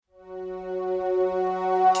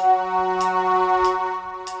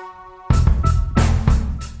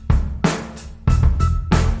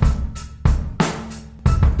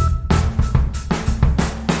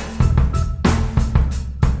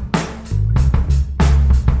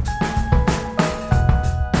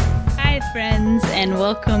and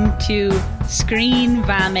welcome to Screen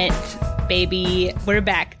Vomit, baby. We're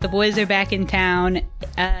back. The boys are back in town.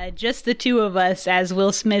 Just the two of us, as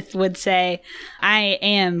Will Smith would say. I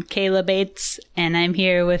am Kayla Bates, and I'm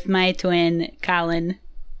here with my twin, Colin.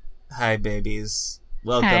 Hi, babies.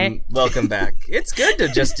 Welcome, Hi. Welcome back. It's good to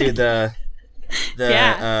just do the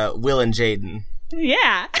Will and Jaden.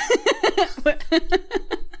 Yeah.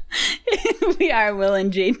 We are Will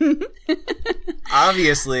and Jaden.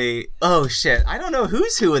 Obviously. Oh shit! I don't know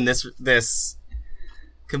who's who in this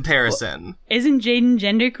comparison. Well, isn't Jaden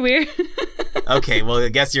genderqueer? Okay, well I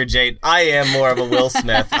guess you're Jaden. I am more of a Will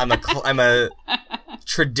Smith. I'm a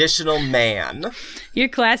traditional man. You're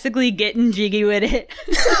classically getting jiggy with it.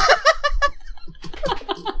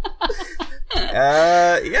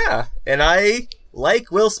 Yeah, and I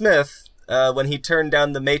like Will Smith. When he turned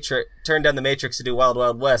down the Matrix to do Wild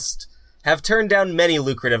Wild West, have turned down many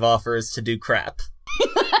lucrative offers to do crap.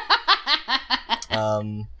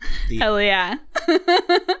 Hell yeah.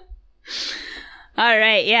 All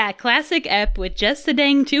right, yeah, classic ep with just the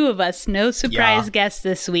dang two of us. No surprise guests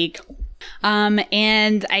this week.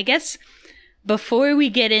 And I guess before we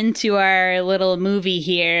get into our little movie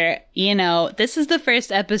here, this is the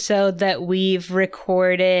first episode that we've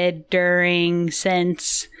recorded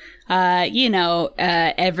since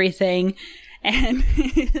everything. And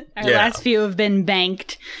our last few have been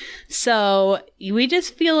banked. So we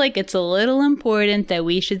just feel like it's a little important that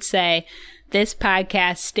we should say this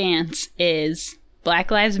podcast stance is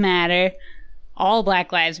Black Lives Matter, all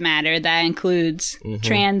Black Lives Matter. That includes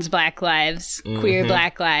trans Black lives, queer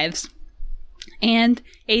Black lives, and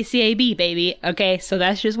ACAB, baby. Okay, so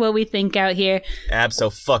that's just what we think out here.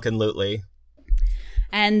 Abso-fucking-lutely.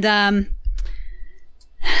 And,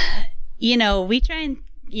 we try and...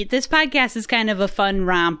 This podcast is kind of a fun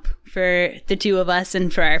romp for the two of us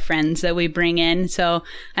and for our friends that we bring in. So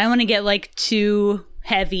I don't want to get, too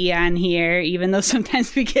heavy on here, even though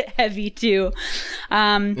sometimes we get heavy, too.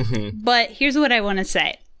 But here's what I want to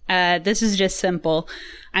say. This is just simple.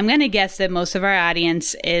 I'm going to guess that most of our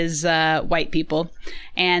audience is white people.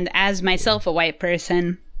 And as myself, a white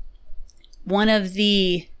person, one of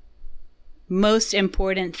the most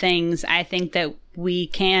important things I think that we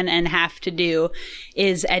can and have to do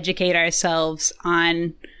is educate ourselves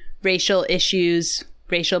on racial issues,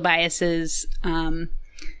 racial biases,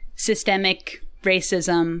 systemic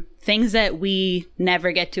racism, things that we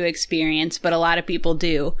never get to experience, but a lot of people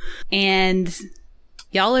do. And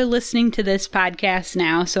y'all are listening to this podcast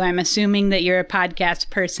now, so I'm assuming that you're a podcast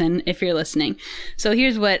person if you're listening. So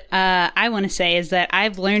here's what I want to say is that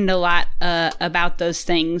I've learned a lot about those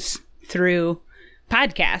things through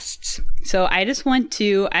podcasts. So I just want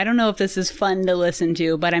to, I don't know if this is fun to listen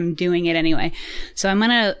to, but I'm doing it anyway. So I'm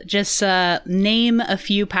going to just name a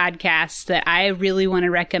few podcasts that I really want to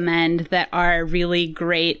recommend that are really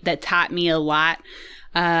great, that taught me a lot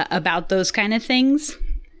about those kind of things.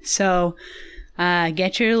 So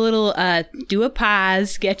get your little, do a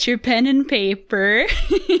pause, get your pen and paper.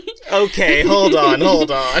 Okay, hold on.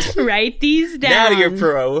 Write these down.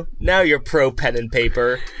 Now you're pro pen and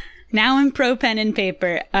paper. Now I'm pro pen and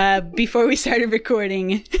paper. Before we started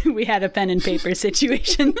recording, we had a pen and paper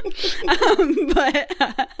situation. But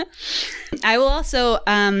I will also,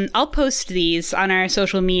 I'll post these on our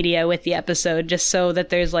social media with the episode, just so that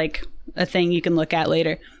there's a thing you can look at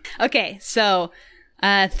later. Okay, so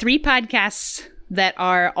 3 podcasts that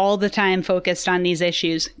are all the time focused on these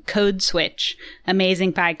issues. Code Switch,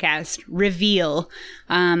 amazing podcast. Reveal.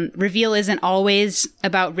 Reveal isn't always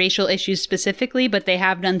about racial issues specifically, but they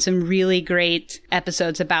have done some really great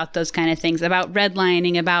episodes about those kind of things, about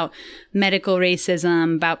redlining, about medical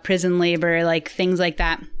racism, about prison labor, things like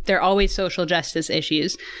that. They're always social justice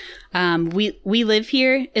issues. We Live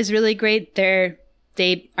Here is really great.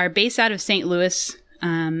 They are based out of St. Louis,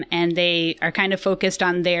 and they are kind of focused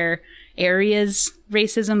on their area's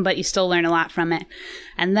racism, but you still learn a lot from it.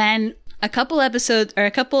 And then a couple of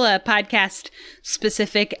podcast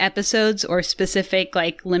specific episodes or specific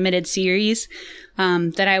limited series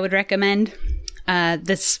that I would recommend.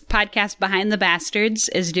 This podcast Behind the Bastards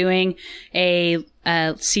is doing a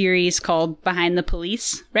series called Behind the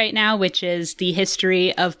Police right now, which is the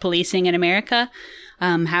history of policing in America,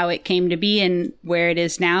 how it came to be and where it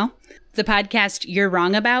is now. The podcast You're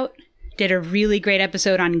Wrong About did a really great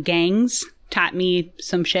episode on gangs, taught me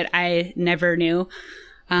some shit I never knew.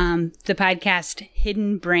 The podcast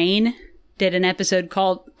Hidden Brain did an episode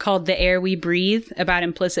called The Air We Breathe about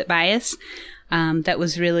implicit bias. That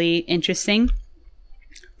was really interesting.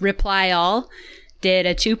 Reply All did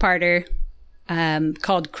a 2-parter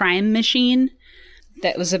called Crime Machine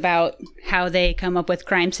that was about how they come up with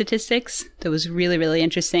crime statistics. That was really, really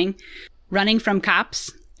interesting. Running from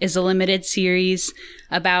Cops is a limited series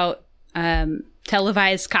about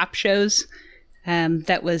televised cop shows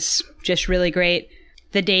that was just really great.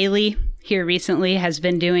 The Daily here recently has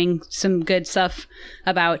been doing some good stuff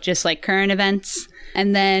about just like current events.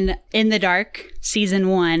 And then In the Dark, season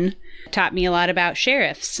 1, taught me a lot about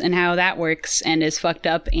sheriffs and how that works and is fucked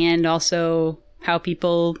up, and also how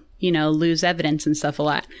people, lose evidence and stuff a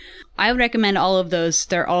lot. I would recommend all of those.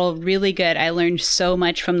 They're all really good. I learned so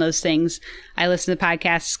much from those things. I listen to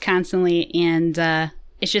podcasts constantly, and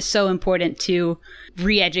it's just so important to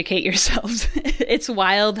re-educate yourselves. It's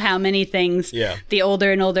wild how many things, the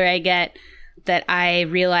older and older I get, that I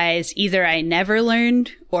realize either I never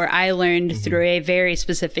learned or I learned through a very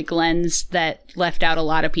specific lens that left out a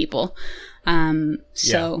lot of people.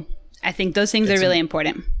 So I think those things are really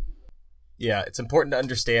important. Yeah, it's important to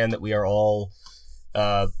understand that we are all,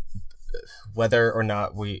 whether or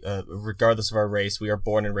not we, regardless of our race, we are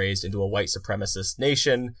born and raised into a white supremacist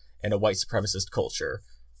nation and a white supremacist culture.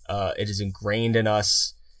 It is ingrained in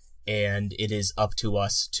us, and it is up to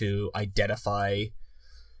us to identify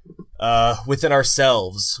within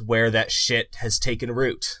ourselves where that shit has taken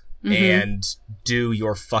root and do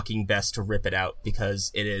your fucking best to rip it out, because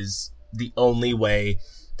it is the only way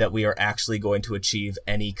that we are actually going to achieve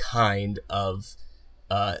any kind of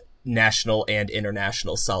national and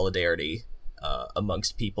international solidarity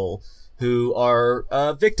amongst people who are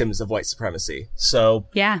victims of white supremacy. So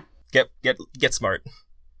get smart.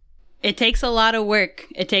 It takes a lot of work.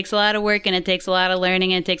 It takes a lot of work, and it takes a lot of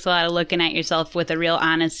learning, and it takes a lot of looking at yourself with a real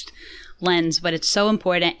honest lens. But it's so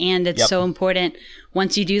important, and it's so important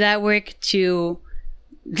once you do that work to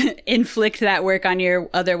inflict that work on your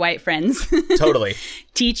other white friends. Totally.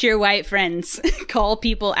 Teach your white friends. Call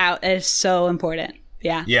people out. That is so important.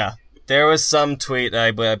 Yeah. Yeah. There was some tweet,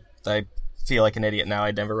 I feel like an idiot now. I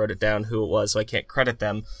never wrote it down who it was, so I can't credit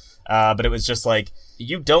them. But it was just like,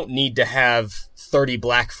 you don't need to have 30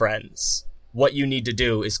 black friends. What you need to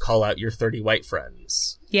do is call out your 30 white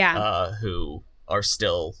friends. Yeah. Who are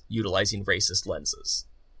still utilizing racist lenses.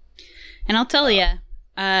 And I'll tell you,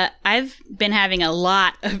 I've been having a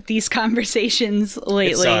lot of these conversations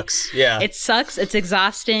lately. It sucks. Yeah. It sucks. It's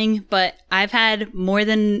exhausting, but I've had more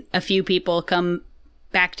than a few people come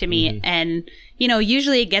back to me and,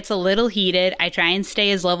 usually it gets a little heated. I try and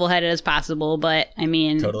stay as level-headed as possible, but I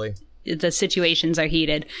mean, totally. The situations are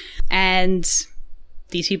heated, and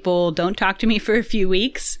these people don't talk to me for a few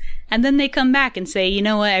weeks, and then they come back and say, you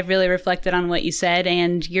know what, I've really reflected on what you said,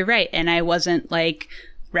 and you're right, and I wasn't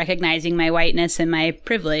recognizing my whiteness and my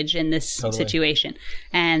privilege in this situation.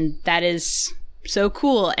 And that is so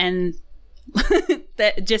cool, and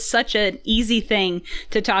that just such an easy thing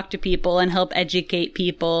to talk to people and help educate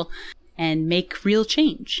people and make real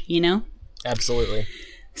change, Absolutely.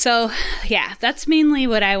 So, yeah, that's mainly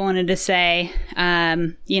what I wanted to say.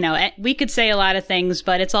 We could say a lot of things,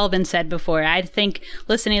 but it's all been said before. I think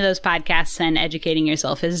listening to those podcasts and educating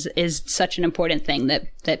yourself is such an important thing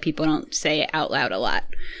that people don't say out loud a lot.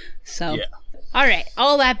 So, all right.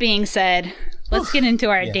 All that being said, let's get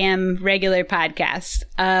into our damn regular podcast.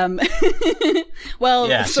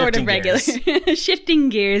 Sort of regular. Shifting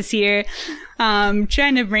gears here.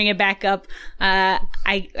 Trying to bring it back up.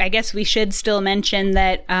 I guess we should still mention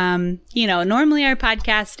that, normally our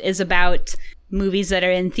podcast is about movies that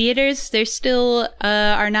are in theaters. There still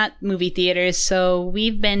are not movie theaters, so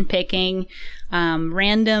we've been picking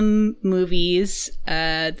random movies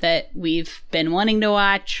that we've been wanting to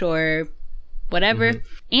watch or whatever.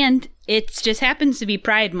 And it just happens to be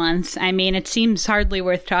Pride Month. I mean, it seems hardly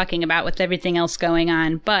worth talking about with everything else going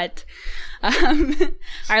on, but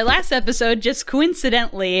our last episode just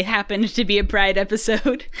coincidentally happened to be a Pride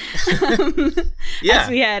episode.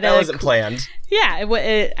 That wasn't planned. Yeah,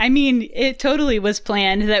 it totally was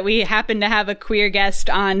planned that we happened to have a queer guest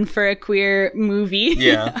on for a queer movie.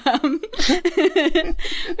 Yeah.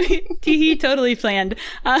 He totally planned.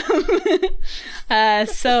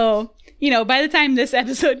 So, by the time this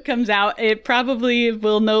episode comes out, it probably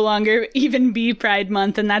will no longer even be Pride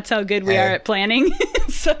Month, and that's how good we are at planning.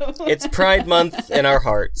 So it's Pride Month in our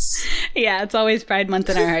hearts. Yeah, it's always Pride Month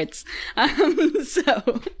in our hearts.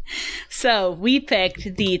 So we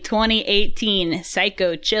picked the 2018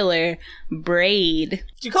 Psycho Chiller, Braid. Did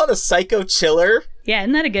you call it a Psycho Chiller? Yeah,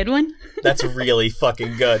 isn't that a good one? That's really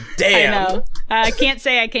fucking good. Damn. I know. I can't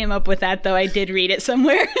say I came up with that, though. I did read it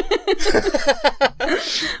somewhere.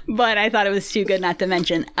 But I thought it was too good not to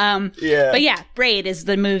mention. But yeah, Braid is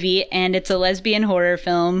the movie, and it's a lesbian horror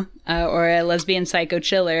film, or a lesbian psycho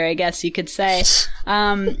chiller, I guess you could say.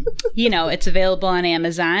 It's available on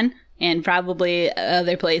Amazon. and probably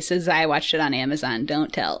other places. I watched it on Amazon.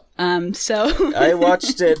 Don't tell. I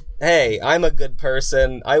watched it. Hey, I'm a good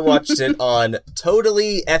person. I watched it on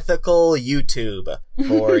totally ethical YouTube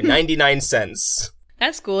for 99 cents.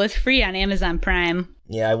 That's cool. It's free on Amazon Prime.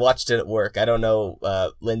 Yeah, I watched it at work. I don't know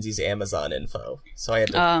Lindsay's Amazon info, so I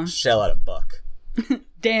had to shell out $1.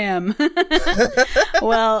 Damn.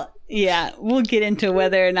 Well, yeah, we'll get into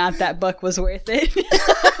whether or not that buck was worth it.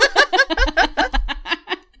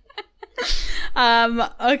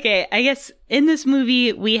 Okay, I guess in this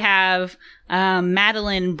movie we have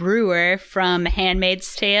Madeline Brewer from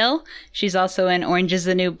Handmaid's Tale. She's also in Orange is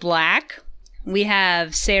the New Black. We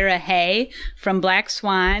have Sarah Hay from Black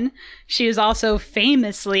Swan. She was also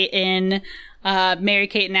famously in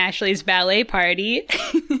Mary-Kate and Ashley's Ballet Party.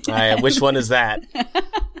 Which one is that?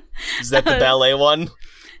 Is that the ballet one?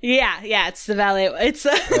 Yeah, it's the ballet. It's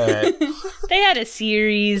right. They had a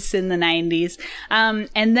series in the 90s.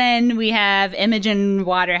 And then we have Imogen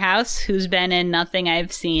Waterhouse, who's been in nothing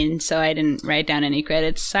I've seen, so I didn't write down any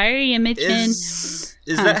credits. Sorry, Imogen. Is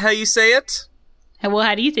that how you say it? Well,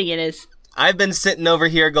 how do you think it is? I've been sitting over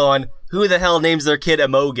here going, who the hell names their kid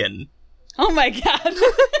Imogen? Oh my god.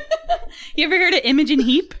 You ever heard of Imogen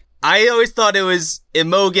Heap? I always thought it was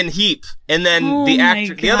Imogen Heap, and then the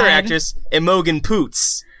other actress, Imogen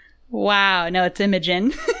Poots. Wow, no, it's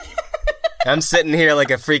Imogen. I'm sitting here like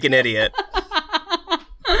a freaking idiot.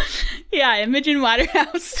 Yeah, Imogen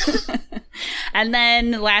Waterhouse. And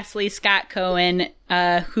then lastly, Scott Cohen,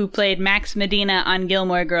 who played Max Medina on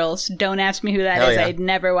Gilmore Girls. Don't ask me who that is. Yeah. I'd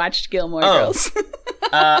never watched Gilmore Girls.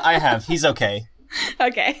 I have. He's okay.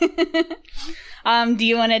 Okay. Do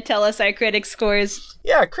you want to tell us our critic scores?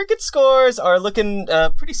 Yeah, cricket scores are looking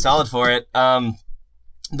pretty solid for it.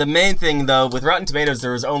 The main thing, though, with Rotten Tomatoes,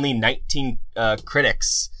 there was only 19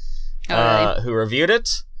 critics who reviewed it.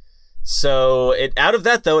 So out of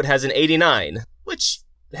that, though, it has an 89, which,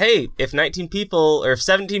 hey, if 19 people or if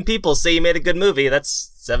 17 people say you made a good movie,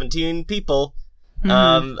 that's 17 people.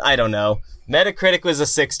 Mm-hmm. I don't know. Metacritic was a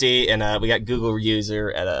 60, and we got Google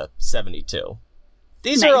user at a 72.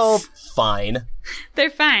 These are all fine. They're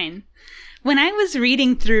fine. When I was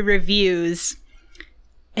reading through reviews,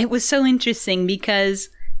 it was so interesting because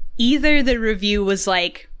either the review was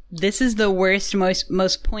like, this is the worst,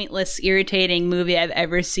 most pointless, irritating movie I've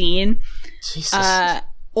ever seen. Jesus.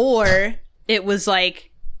 Or it was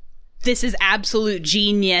like, this is absolute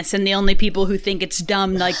genius, and the only people who think it's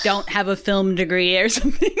dumb, like, don't have a film degree or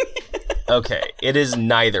something. Okay, it is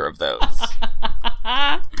neither of those.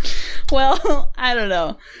 Well, I don't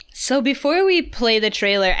know. So before we play the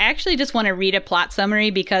trailer, I actually just want to read a plot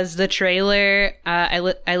summary because the trailer, I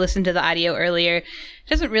listened to the audio earlier,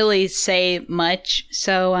 doesn't really say much.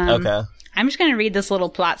 So okay. I'm just going to read this little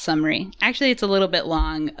plot summary. Actually, it's a little bit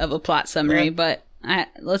long of a plot summary, but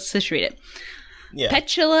let's just read it. Yeah.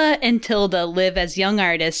 Petula and Tilda live as young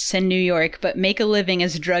artists in New York, but make a living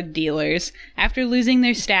as drug dealers. After losing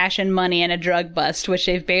their stash and money in a drug bust, which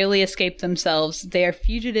they've barely escaped themselves, they are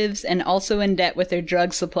fugitives and also in debt with their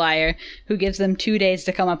drug supplier, who gives them 2 days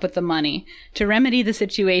to come up with the money. To remedy the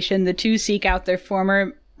situation, the two seek out their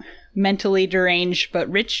former mentally deranged but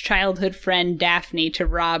rich childhood friend Daphne to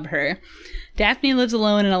rob her. Daphne lives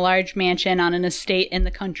alone in a large mansion on an estate in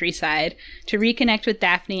the countryside. To reconnect with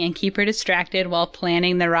Daphne and keep her distracted while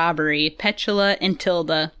planning the robbery, Petula and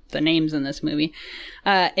Tilda, the names in this movie,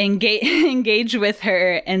 engage with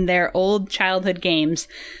her in their old childhood games.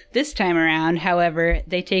 This time around, however,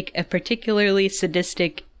 they take a particularly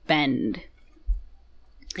sadistic bend.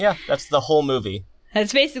 Yeah, that's the whole movie.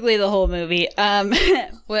 That's basically the whole movie.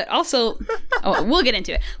 What also, we'll get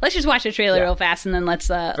into it. Let's just watch the trailer real fast, and then let's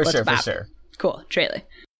bop. For sure. Cool, trailer.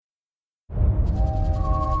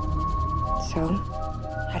 So,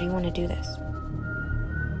 how do you want to do this?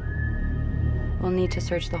 We'll need to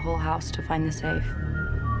search the whole house to find the safe.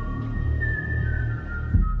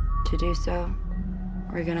 To do so,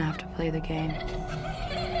 we're gonna have to play the game.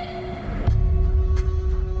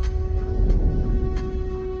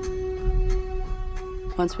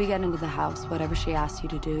 Once we get into the house, whatever she asks you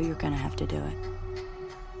to do, you're gonna have to do it.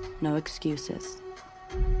 No excuses.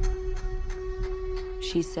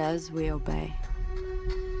 She says, we obey.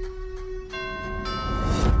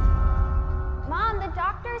 Mom, the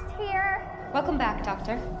doctor's here. Welcome back,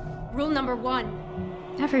 Doctor. Rule number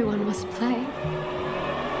 1. Everyone must play.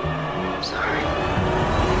 I'm sorry.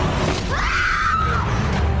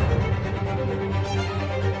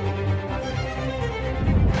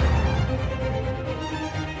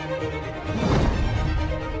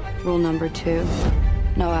 Rule number 2.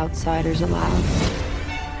 No outsiders allowed.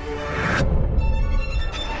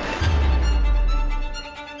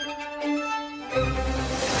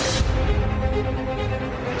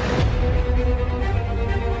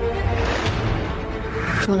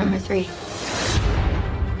 Rule number 3.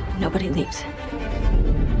 Nobody leaves.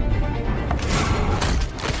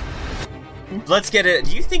 Let's get it.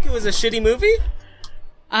 Do you think it was a shitty movie?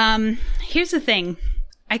 Here's the thing.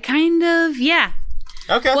 I kind of, yeah.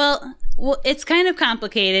 Okay. Well, it's kind of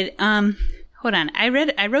complicated. Hold on. I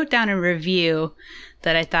wrote down a review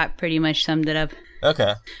that I thought pretty much summed it up.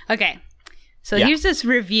 Okay. Okay. So here's this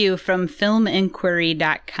review from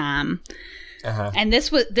filminquiry.com. Uh-huh. And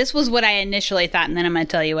this was what I initially thought, and then I'm going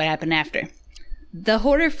to tell you what happened after. The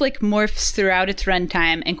horror flick morphs throughout its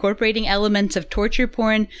runtime, incorporating elements of torture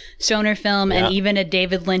porn, stoner film, and even a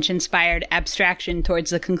David Lynch-inspired abstraction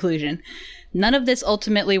towards the conclusion. None of this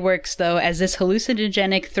ultimately works, though, as this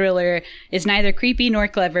hallucinogenic thriller is neither creepy nor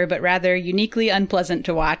clever, but rather uniquely unpleasant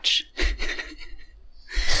to watch.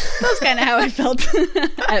 That's kind of how I felt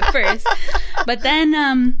at first. But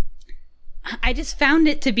then I just found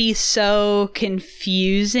it to be so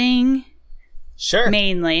confusing. Sure.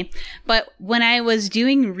 Mainly. But when I was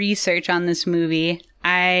doing research on this movie,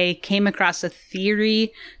 I came across a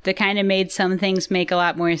theory that kind of made some things make a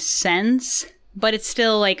lot more sense. But it's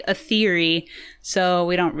still like a theory, so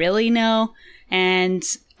we don't really know. And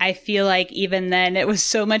I feel like even then it was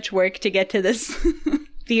so much work to get to this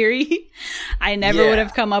theory. I never would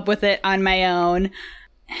have come up with it on my own.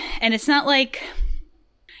 And it's not like...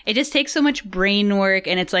 It just takes so much brain work,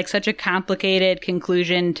 and it's like such a complicated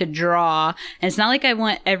conclusion to draw. And it's not like I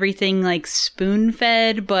want everything like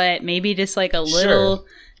spoon-fed, but maybe just like a little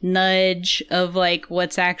nudge of like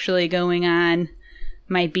what's actually going on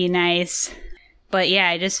might be nice. But yeah,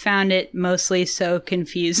 I just found it mostly so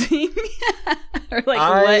confusing. Or like,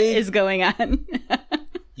 what is going on?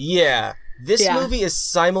 Yeah. This movie is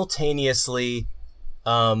simultaneously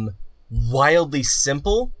wildly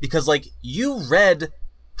simple, because like you read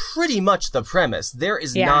pretty much the premise. There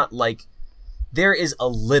is not like, there is a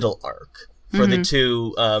little arc for the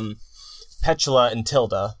two, Petula and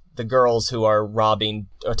Tilda, the girls who are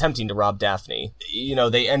attempting to rob Daphne. You know,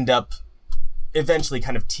 they end up eventually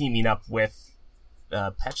kind of teaming up with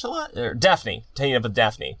Petula? Or Daphne. Teaming up with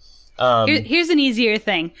Daphne. Here's an easier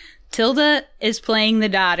thing. Tilda is playing the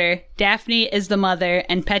daughter, Daphne is the mother,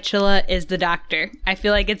 and Petula is the doctor. I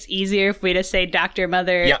feel like it's easier if we just say doctor,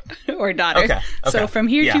 mother, or daughter. Okay. So from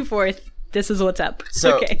here to forth, this is what's up.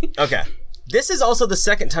 So, okay. This is also the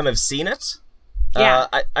second time I've seen it. Yeah.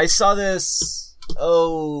 I saw this, 3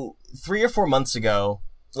 or 4 months ago.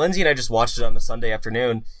 Lindsay and I just watched it on a Sunday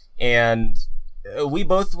afternoon, and we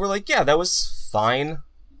both were like, yeah, that was fine.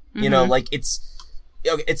 You know, like,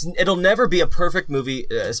 it'll never be a perfect movie,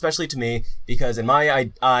 especially to me, because in my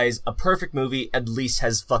eyes, a perfect movie at least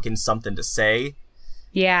has fucking something to say.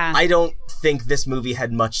 Yeah. I don't think this movie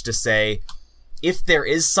had much to say. If there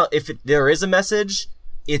is a message,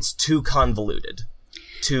 it's too convoluted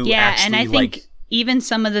to actually, and I think even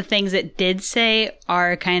some of the things it did say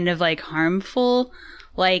are kind of like harmful.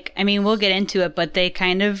 Like, I mean, we'll get into it, but they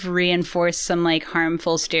kind of reinforce some like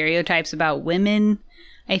harmful stereotypes about women.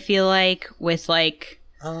 I feel like, with like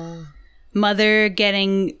mother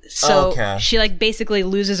getting she like basically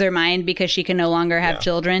loses her mind because she can no longer have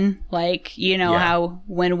children. Like, you know how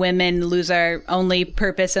when women lose our only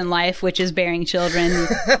purpose in life, which is bearing children,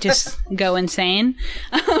 just go insane.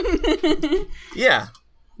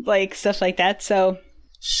 Like stuff like that. So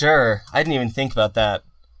sure, I didn't even think about that.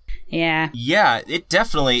 Yeah, it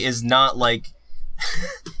definitely is not like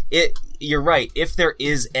it. You're right. If there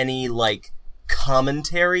is any like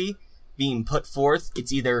commentary being put forth,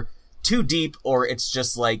 it's either too deep or it's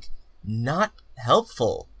just like not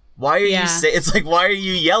helpful. Why are you it's like, why are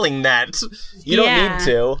you yelling that? You don't need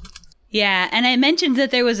to. Yeah, and I mentioned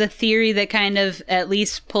that there was a theory that kind of at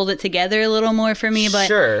least pulled it together a little more for me, but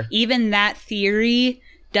even that theory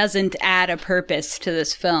doesn't add a purpose to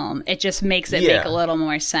this film. It just makes it make a little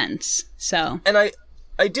more sense. So, and I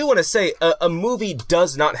do want to say a movie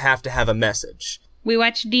does not have to have a message. We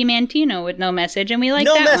watched Di Mantino with no message, and we liked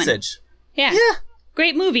that one. No message. Yeah.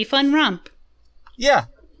 Great movie, fun romp. Yeah.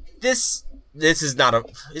 This is not a...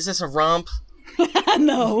 Is this a romp?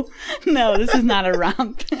 No, this is not a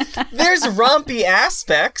romp. There's rompy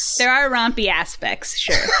aspects. There are rompy aspects,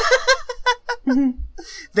 sure.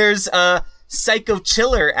 There's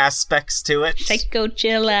psycho-chiller aspects to it.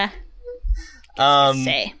 Psycho-chiller.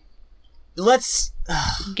 Let's...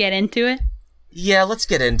 get into it? Yeah, let's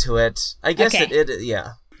get into it. I guess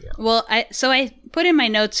yeah. Well, I put in my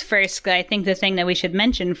notes first, 'cause I think the thing that we should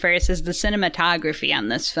mention first is the cinematography on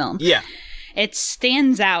this film. Yeah. It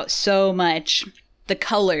stands out so much. The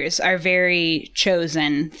colors are very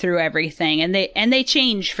chosen through everything, and they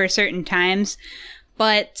change for certain times,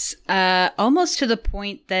 but almost to the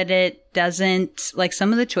point that it doesn't, like,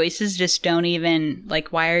 some of the choices just don't even,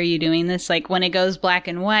 like, why are you doing this? Like, when it goes black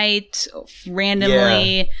and white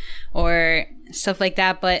randomly or stuff like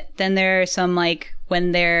that. But then there are some, like,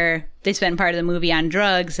 when they spend part of the movie on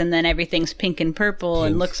drugs and then everything's pink and purple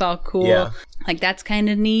and looks all cool. Yeah. Like, that's kind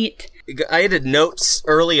of neat. I had notes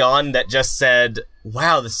early on that just said,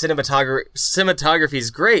 wow, the cinematography is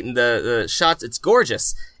great and the shots, it's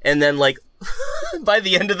gorgeous. And then, like, by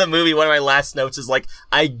the end of the movie, one of my last notes is like,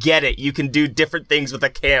 I get it. You can do different things with a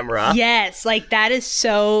camera. Yes, like that's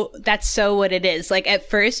so what it is. Like at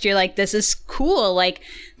first you're like, this is cool. Like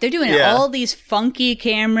they're doing all these funky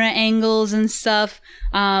camera angles and stuff.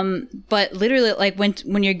 But literally like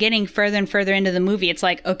when you're getting further and further into the movie, it's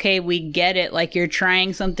like, okay, we get it. Like you're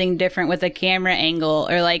trying something different with a camera angle,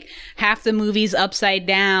 or like half the movie's upside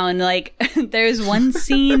down. Like there's one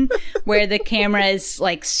scene where the camera is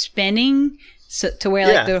like spinning. So, to where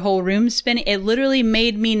like the whole room's spinning. It literally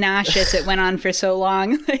made me nauseous. It went on for so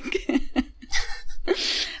long. Like,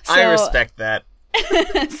 I respect that.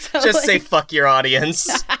 Just say fuck your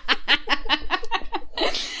audience.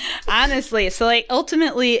 Honestly, so like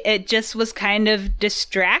ultimately it just was kind of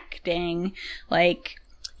distracting. Like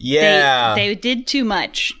they did too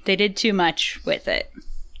much. They did too much with it.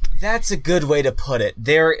 That's a good way to put it.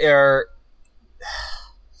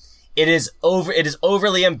 It is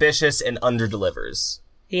overly ambitious and underdelivers.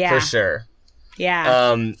 Yeah. For sure.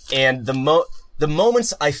 Yeah. And the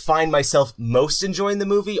moments I find myself most enjoying the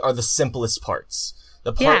movie are the simplest parts.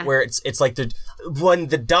 The part where it's like when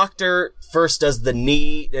the doctor first does the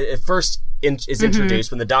knee, is introduced,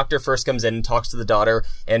 when the doctor first comes in and talks to the daughter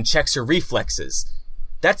and checks her reflexes.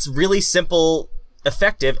 That's really simple,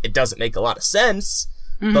 effective. It doesn't make a lot of sense,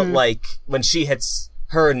 but like when she hits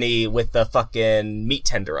her knee with the fucking meat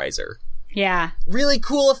tenderizer. Yeah. Really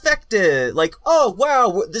cool effective. Like, oh,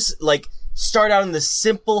 wow. This, like, start out on the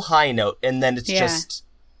simple high note, and then it's just...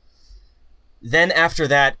 Then after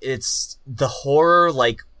that, it's the horror,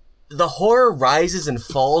 like, the horror rises and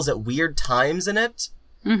falls at weird times in it.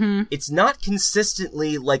 Mm-hmm. It's not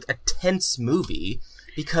consistently, like, a tense movie.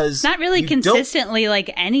 Because it's not really consistently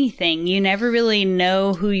like anything. You never really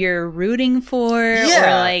know who you're rooting for.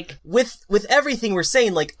 Yeah. Or like with everything we're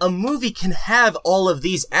saying, like a movie can have all of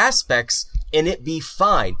these aspects and it be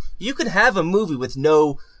fine. You can have a movie with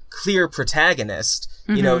no clear protagonist.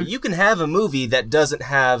 Mm-hmm. You know, you can have a movie that doesn't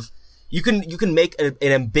have. You can make an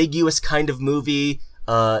ambiguous kind of movie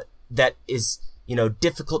that is, you know,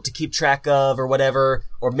 difficult to keep track of or whatever,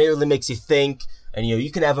 or merely makes you think. And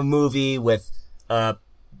you can have a movie with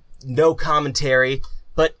no commentary,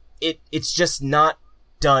 but it's just not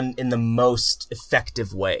done in the most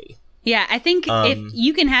effective way. Yeah, I think if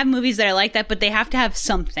you can have movies that are like that, but they have to have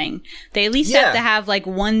something. They at least have to have like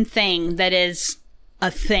one thing that is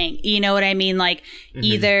a thing. You know what I mean? Like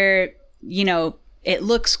either, you know, it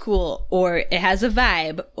looks cool, or it has a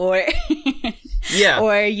vibe, or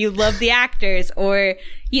or you love the actors, or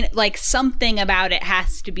you know, like something about it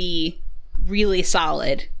has to be really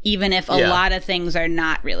solid, even if a lot of things are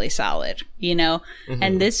not really solid, you know?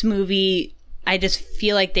 And this movie, I just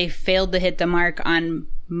feel like they failed to hit the mark on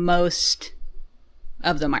most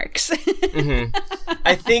of the marks.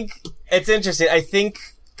 I think it's interesting. I think,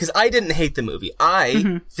 because I didn't hate the movie.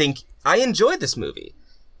 I think I enjoyed this movie.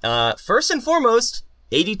 First and foremost,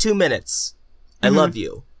 82 minutes. I love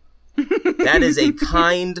you. That is a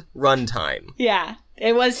kind runtime. Yeah.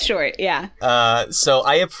 It was short, yeah. So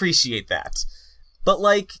I appreciate that. But,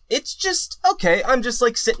 like, it's just, okay, I'm just,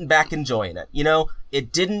 like, sitting back enjoying it, you know?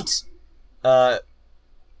 It didn't,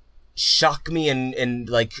 shock me and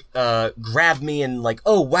like, grab me and, like,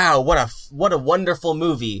 oh, wow, what a wonderful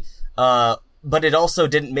movie. But it also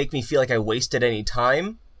didn't make me feel like I wasted any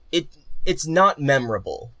time. It's not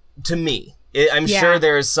memorable, to me. I'm sure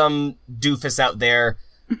there's some doofus out there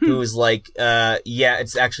who's like,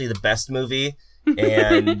 it's actually the best movie.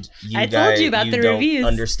 And I told you about the reviews.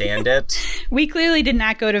 Understand it. We clearly did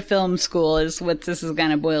not go to film school, is what this is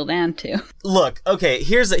gonna boil down to. Look, okay,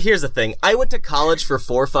 here's the thing. I went to college for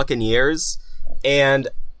 4 fucking years, and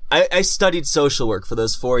I studied social work for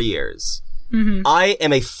those 4 years. I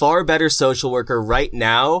am a far better social worker right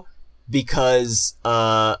now because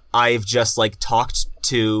I've just like talked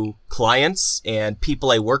to clients and people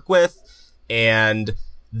I work with, and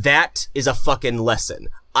that is a fucking lesson.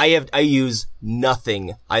 I use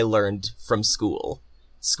nothing I learned from school.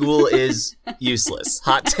 School is useless.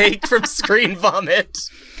 Hot take from Screen Vomit.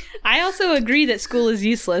 I also agree that school is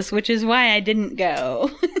useless, which is why I didn't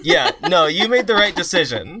go. Yeah, no, you made the right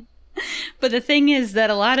decision. But the thing is that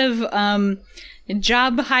a lot of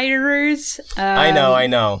job hirers... I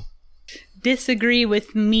know. disagree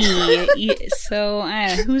with me. So,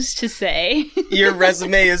 who's to say? Your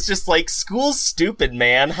resume is just like, school's stupid,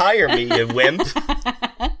 man. Hire me, you wimp.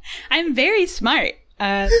 I'm very smart.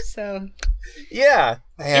 So... Yeah.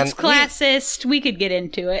 Man, it's classist. We could get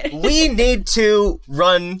into it. We need to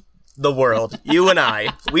run the world. You and I.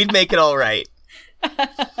 We'd make it all right.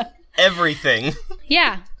 Everything.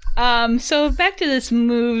 Yeah. So back to this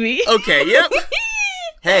movie. Okay, yep.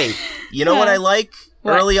 Hey, you know what I like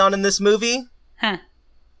early on in this movie? Huh.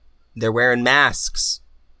 They're wearing masks.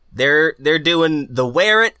 They're doing the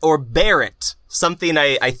wear it or bear it. Something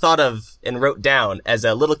I thought of and wrote down as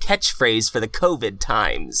a little catchphrase for the COVID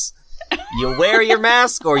times. You wear your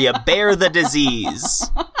mask or you bear the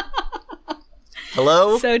disease.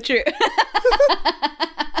 Hello? So true.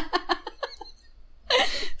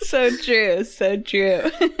 So true. So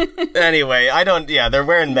true. Anyway, they're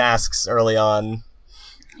wearing masks early on.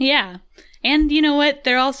 Yeah. And you know what?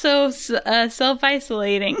 They're also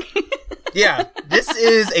self-isolating. Yeah, this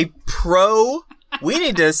is a we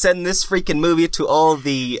need to send this freaking movie to all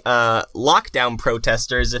the lockdown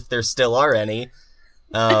protesters, if there still are any.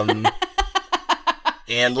 And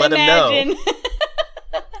let them know.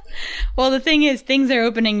 Well, the thing is, things are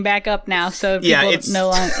opening back up now, so people no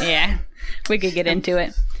longer... Yeah, we could get into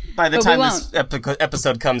it. By the time this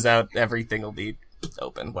episode comes out, everything will be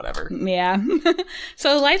open, whatever. Yeah.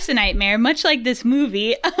 So life's a nightmare, much like this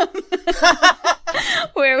movie,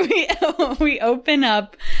 where we open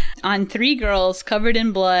up on 3 girls covered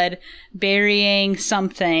in blood, burying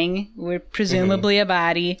something, presumably a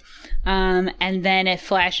body, and then it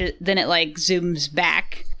flashes, then it like zooms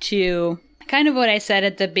back to kind of what I said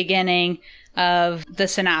at the beginning of the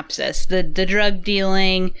synopsis. The drug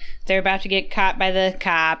dealing, they're about to get caught by the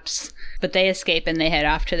cops, but they escape and they head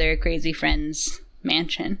off to their crazy friend's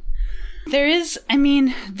mansion. There is,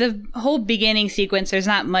 the whole beginning sequence, there's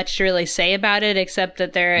not much to really say about it, except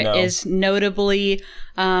that there is notably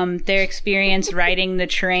their experience riding the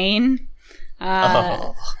train.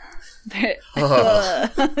 Yeah,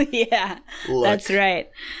 look. That's right.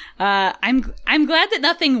 I'm glad that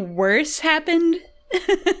nothing worse happened.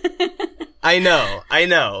 I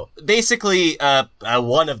know. Basically,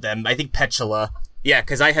 one of them, I think Petula. Yeah,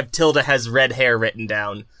 because I have Tilda has red hair written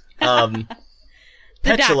down.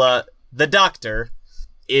 Petula, the doctor,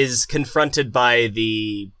 is confronted by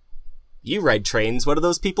the... You ride trains. What are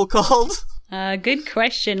those people called? Good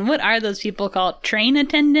question. What are those people called? Train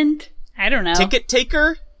attendant? I don't know. Ticket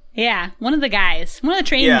taker? Yeah, one of the guys. One of the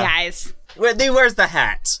train guys. He wears the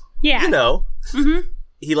hat. Yeah. You know. Mm-hmm.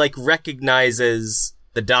 He, recognizes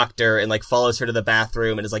the doctor and, follows her to the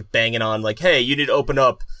bathroom and is, banging on, hey, you need to open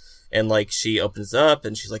up. And, she opens up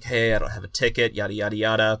and she's like, hey, I don't have a ticket, yada, yada,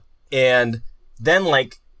 yada. And then,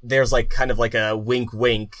 there's, kind of a wink,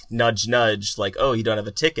 wink, nudge, nudge, oh, you don't have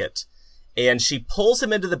a ticket. And she pulls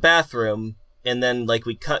him into the bathroom and then,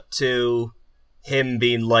 we cut to him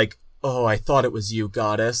being like, oh, I thought it was you,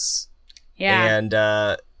 goddess. Yeah.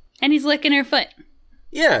 And he's licking her foot.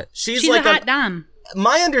 Yeah, she's a hot dom.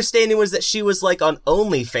 My understanding was that she was on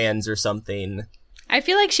OnlyFans or something. I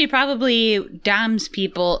feel like she probably doms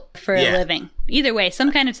people for a living. Either way,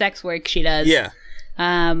 some kind of sex work she does. Yeah.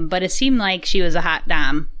 But it seemed like she was a hot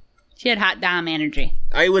dom. She had hot dom energy.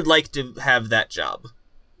 I would like to have that job.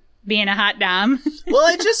 Being a hot dom? Well,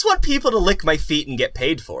 I just want people to lick my feet and get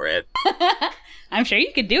paid for it. I'm sure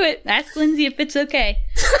you could do it. Ask Lindsay if it's okay.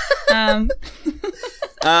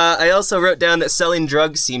 I also wrote down that selling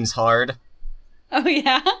drugs seems hard. Oh,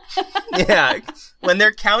 yeah? Yeah. When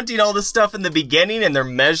they're counting all the stuff in the beginning and they're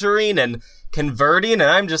measuring and converting, and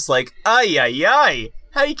I'm just like, ay, ay, ay.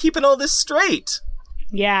 How are you keeping all this straight?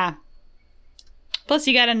 Yeah. Plus,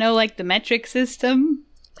 you gotta know, the metric system.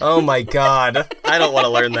 Oh, my God. I don't want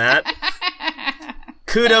to learn that.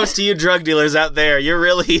 Kudos to you drug dealers out there. You're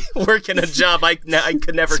really working a job I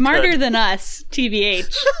could never Smarter than us,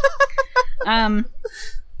 TBH.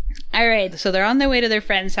 All right, so they're on their way to their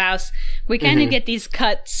friend's house. We kind of get these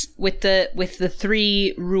cuts with the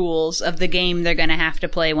 3 rules of the game they're going to have to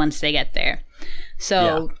play once they get there.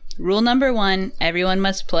 So, Rule number 1, everyone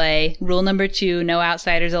must play. Rule number 2, no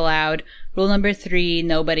outsiders allowed. Rule number 3,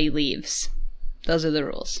 nobody leaves. Those are the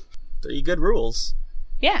rules. 3 good rules.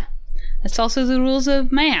 Yeah. That's also the rules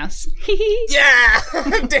of my house. Yeah!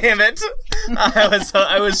 Damn it!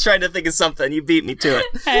 I was trying to think of something. You beat me to it.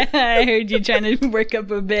 I heard you trying to work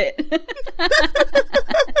up a bit.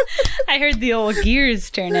 I heard the old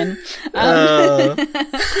gears turning.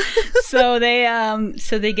 So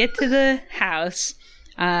they get to the house,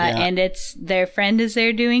 And it's their friend is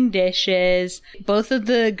there doing dishes. Both of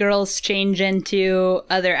the girls change into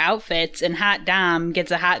other outfits, and Hot Dom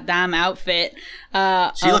gets a Hot Dom outfit.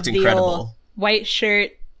 She looked incredible. White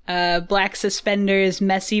shirt, black suspenders,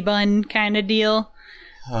 messy bun kind of deal.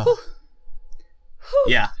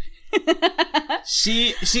 Yeah.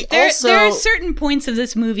 She there also... There are certain points of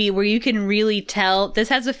this movie where you can really tell this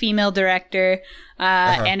has a female director,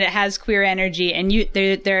 and it has queer energy, and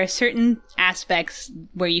there are certain aspects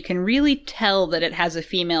where you can really tell that it has a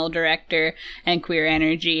female director and queer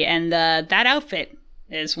energy, and that outfit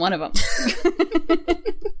is one of them.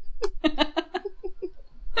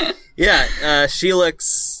 Yeah, she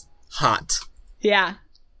looks hot. Yeah.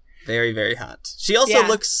 Very, very hot. She also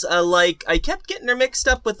looks like... I kept getting her mixed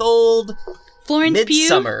up with old... Florence Pugh?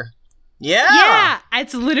 Midsommar. Yeah! Yeah!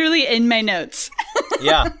 It's literally in my notes.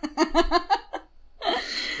 Yeah.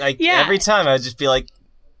 Every time I would just be like,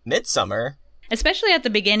 Midsommar? Especially at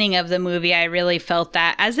the beginning of the movie, I really felt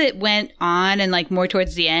that. As it went on and more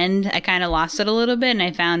towards the end, I kind of lost it a little bit, and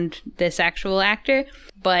I found this actual actor.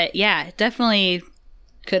 But yeah, definitely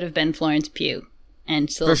could have been Florence Pugh.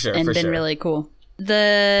 And still been really cool.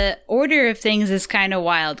 The order of things is kind of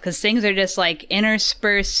wild because things are just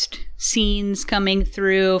interspersed scenes coming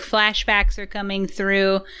through, flashbacks are coming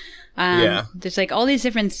through. There's all these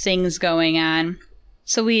different things going on.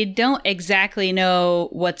 So we don't exactly know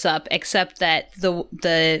what's up, except that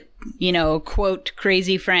the quote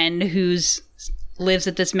crazy friend who's lives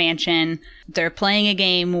at this mansion, they're playing a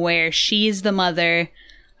game where she's the mother.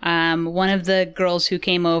 One of the girls who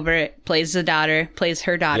came over plays her daughter.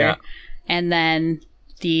 Yeah. And then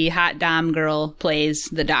the Hot Dom girl plays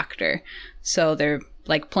the doctor. So they're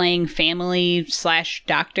playing family /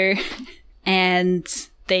 doctor. And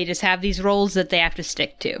they just have these roles that they have to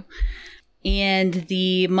stick to. And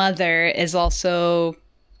the mother is also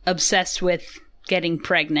obsessed with getting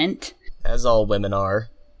pregnant. As all women are.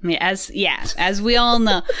 As we all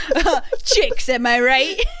know. Chicks, am I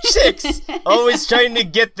right? Chicks! Always trying to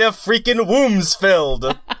get their freaking wombs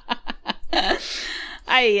filled.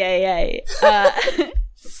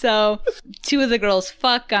 So, two of the girls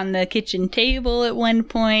fuck on the kitchen table at one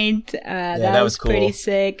point. That was cool. Pretty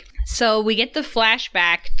sick. So, we get the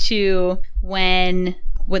flashback to when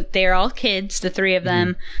they're all kids, the three of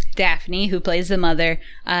them. Daphne, who plays the mother,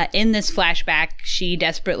 in this flashback, she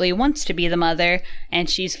desperately wants to be the mother, and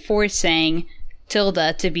she's forcing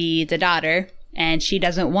Tilda to be the daughter, and she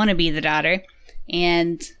doesn't want to be the daughter.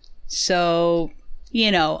 And so...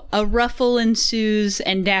 a ruffle ensues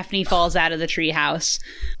and Daphne falls out of the treehouse.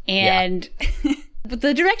 And but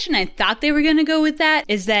the direction I thought they were going to go with that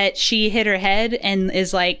is that she hit her head and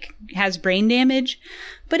is has brain damage.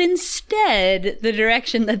 But instead, the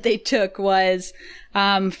direction that they took was,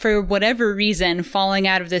 for whatever reason, falling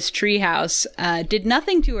out of this treehouse, did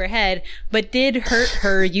nothing to her head, but did hurt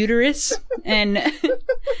her uterus and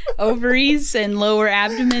ovaries and lower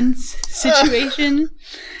abdomen situation.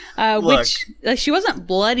 Which she wasn't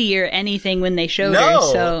bloody or anything when they showed her,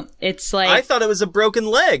 so it's I thought it was a broken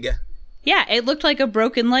leg. Yeah, it looked like a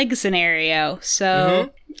broken leg scenario.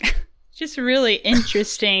 So just a really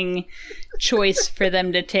interesting choice for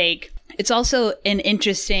them to take. It's also an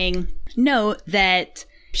interesting note that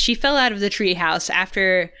she fell out of the treehouse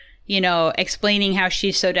after, explaining how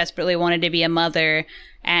she so desperately wanted to be a mother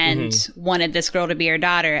and wanted this girl to be her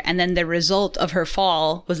daughter. And then the result of her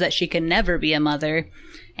fall was that she can never be a mother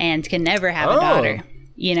and can never have a daughter,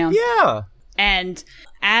 Yeah. And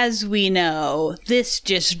as we know, this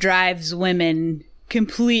just drives women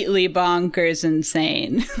completely bonkers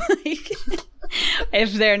insane.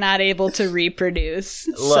 If they're not able to reproduce.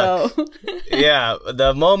 Look, yeah,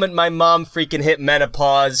 the moment my mom freaking hit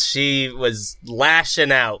menopause, she was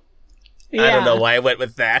lashing out. Yeah. I don't know why I went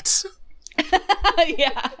with that.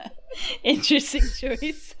 Yeah. Interesting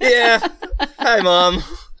choice. Yeah. Hi, Mom.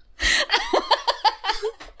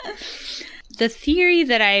 The theory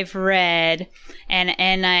that I've read,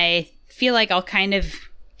 and I feel like I'll kind of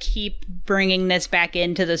keep bringing this back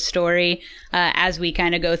into the story as we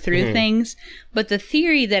kind of go through things, but the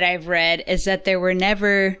theory that I've read is that there were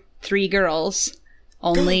never 3 girls,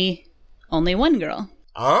 only one girl.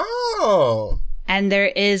 Oh. And there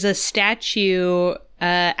is a statue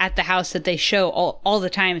at the house that they show all the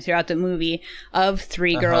time throughout the movie of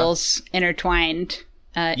 3 girls intertwined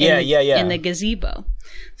in the gazebo.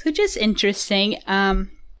 So just interesting. And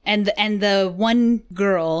the one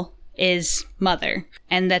girl is mother,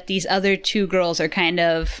 and that these other 2 girls are kind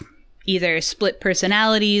of either split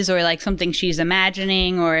personalities or something she's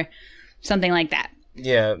imagining or something like that.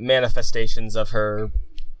 Yeah, manifestations of her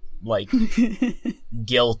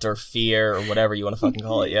guilt or fear or whatever you want to fucking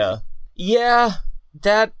call it. Yeah.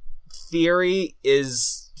 that theory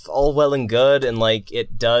is all well and good, and, like,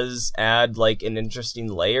 it does add, like, an interesting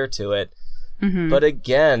layer to it. Mm-hmm. But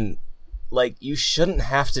again, like, you shouldn't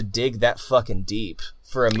have to dig that fucking deep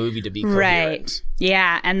for a movie to be coherent. Right.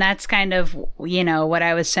 Yeah, and that's kind of, you know, what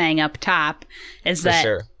I was saying up top, is that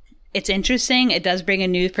sure. It's interesting. It does bring a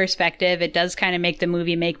new perspective. It does kind of make the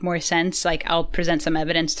movie make more sense. Like, I'll present some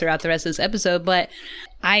evidence throughout the rest of this episode, but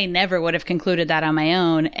I never would have concluded that on my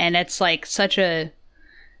own. And it's like such a,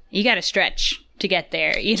 you got to stretch to get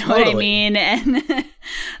there. You know what I mean? And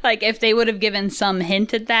like, if they would have given some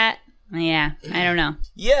hint at that, yeah, I don't know.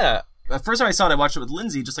 Yeah. The first time I saw it, I watched it with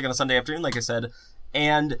Lindsay, just like on a Sunday afternoon, like I said.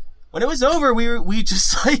 And when it was over, we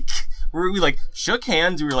just like, we like shook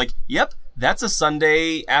hands. We were like, yep, that's a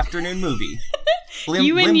Sunday afternoon movie.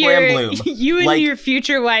 You and your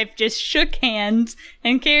future wife just shook hands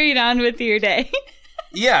and carried on with your day.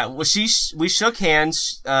 Yeah, well, we shook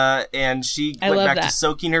hands, and she went back to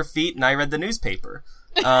soaking her feet, and I read the newspaper.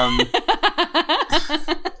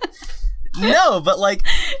 No, but like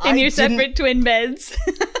in your separate twin beds.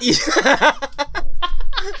 Yeah.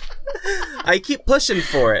 I keep pushing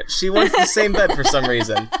for it. She wants the same bed for some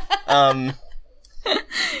reason. Too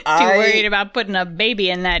worried about putting a baby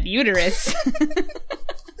in that uterus.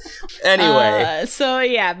 Anyway. So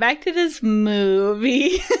yeah, back to this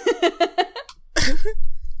movie.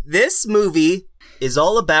 This movie is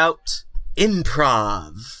all about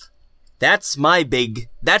improv. That's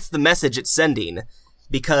the message it's sending.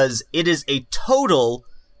 Because it is a total,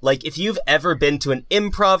 like, if you've ever been to an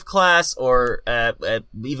improv class or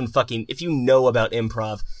even fucking, if you know about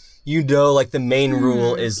improv, you know, like, the main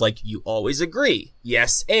rule is, like, you always agree.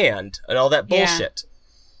 Yes, and all that bullshit.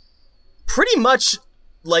 Yeah. Pretty much,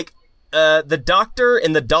 like, the doctor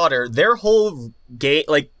and the daughter, their whole game,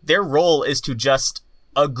 like, their role is to just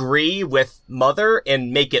agree with mother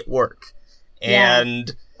and make it work. Yeah.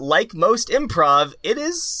 And like most improv,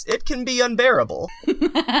 it can be unbearable.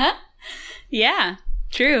 Yeah,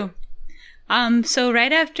 true. So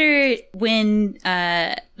right after when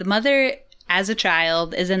the mother as a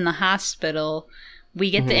child is in the hospital,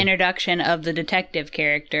 we get the introduction of the detective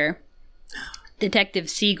character, Detective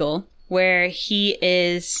Siegel, where he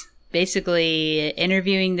is basically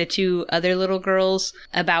interviewing the two other little girls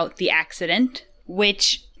about the accident,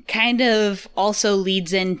 which kind of also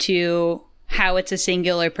leads into how it's a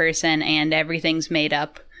singular person and everything's made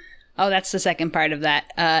up. Oh, that's the second part of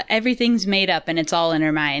that. Everything's made up and it's all in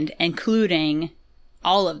her mind, including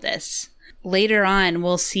all of this. Later on,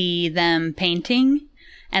 we'll see them painting,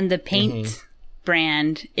 and the paint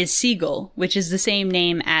brand is Siegel, which is the same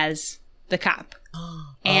name as the cop.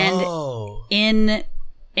 And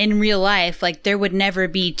in real life, like, there would never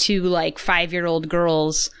be two, like, 5-year-old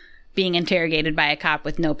girls being interrogated by a cop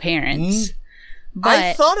with no parents. But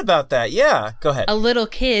I thought about that. Yeah, go ahead. A little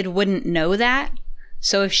kid wouldn't know that.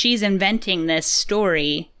 So if she's inventing this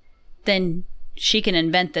story, then she can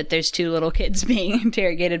invent that there's two little kids being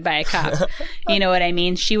interrogated by a cop. You know what I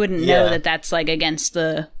mean? She wouldn't know that that's, like, against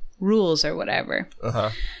the rules or whatever.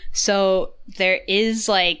 So there is,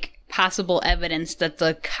 like, possible evidence that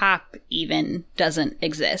the cop even doesn't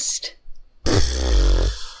exist.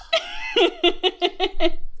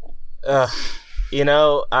 You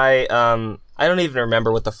know, I don't even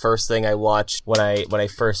remember what the first thing I watched when I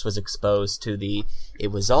first was exposed to the "it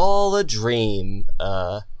was all a dream"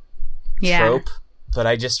 trope. But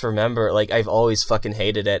I just remember, like, I've always fucking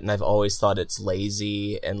hated it, and I've always thought it's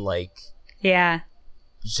lazy and, like,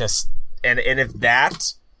 just and if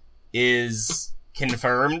that is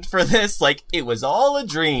confirmed for this, like, it was all a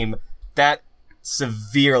dream, that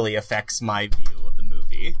severely affects my view of the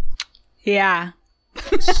movie. Yeah.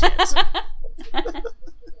 Shit.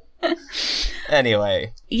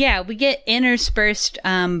 Anyway. Yeah, we get interspersed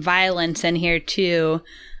violence in here too.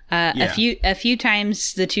 A few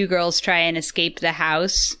times the two girls try and escape the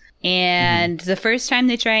house, and the first time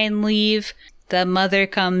they try and leave, the mother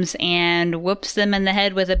comes and whoops them in the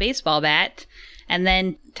head with a baseball bat, and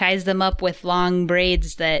then ties them up with long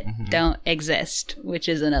braids that don't exist, which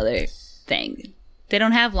is another thing. They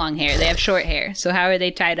don't have long hair, they have short hair. So how are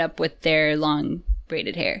they tied up with their long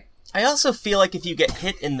braided hair? I also feel like if you get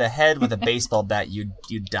hit in the head with a baseball bat, you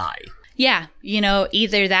die. Yeah, you know,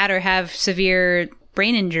 either that or have severe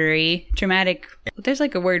brain injury, traumatic. There's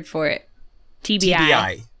like a word for it.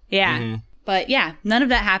 TBI. Yeah. But yeah, none of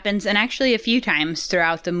that happens. And actually a few times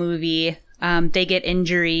throughout the movie, they get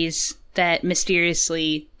injuries that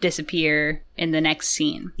mysteriously disappear in the next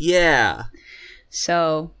scene. Yeah.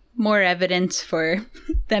 So more evidence for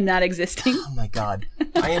them not existing. Oh my god.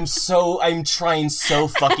 I'm trying so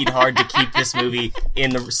fucking hard to keep this movie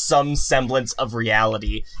in some semblance of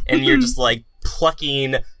reality. And you're just like,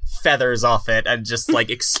 plucking feathers off it and just, like,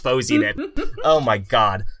 exposing it. Oh my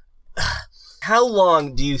god. How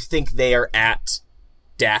long do you think they are at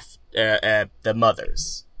the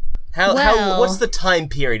mothers? What's the time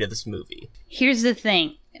period of this movie? Here's the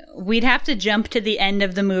thing. We'd have to jump to the end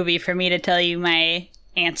of the movie for me to tell you my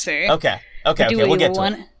answer. Okay, we'll get to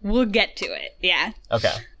it. We'll get to it, yeah.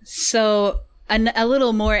 Okay. So, a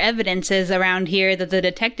little more evidence is around here that the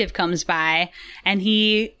detective comes by, and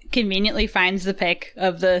he conveniently finds the pic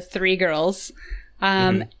of the 3 girls,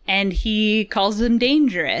 and he calls them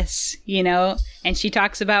dangerous, and she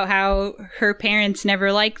talks about how her parents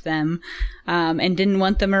never liked them, and didn't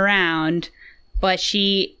want them around, but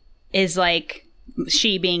she is like,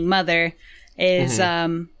 she being mother, is,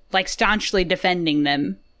 like, staunchly defending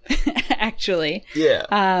them, actually.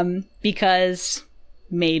 Yeah. Because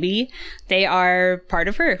maybe they are part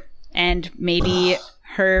of her, and maybe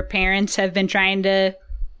her parents have been trying to,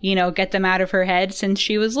 get them out of her head since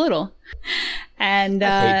she was little. And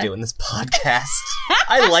I hate doing this podcast.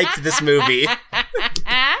 I liked this movie.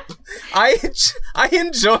 I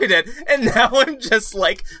enjoyed it, and now I'm just,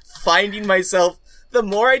 like, finding myself, the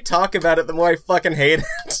more I talk about it, the more I fucking hate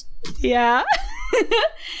it. Yeah.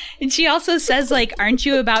 And she also says, like, aren't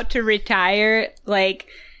you about to retire? Like,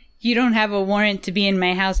 you don't have a warrant to be in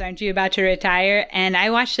my house. Aren't you about to retire? And I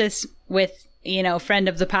watched this with, friend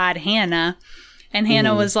of the pod, Hannah. And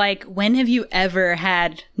Hannah was like, when have you ever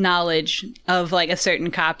had knowledge of, like, a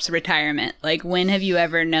certain cop's retirement? Like, when have you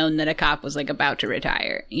ever known that a cop was, like, about to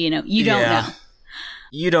retire? You don't know.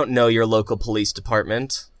 You don't know your local police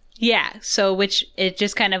department. Yeah, so which it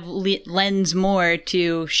just kind of lends more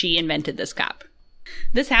to she invented this cop.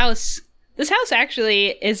 This house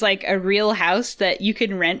actually is, like, a real house that you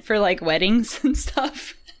can rent for, like, weddings and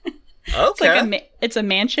stuff. Okay. It's a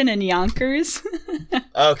mansion in Yonkers.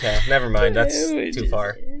 Okay, never mind. That's too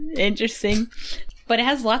far. Interesting. But it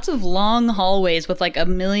has lots of long hallways with, like,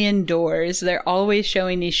 1,000,000 doors. They're always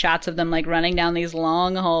showing these shots of them, like, running down these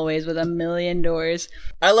long hallways with 1,000,000 doors.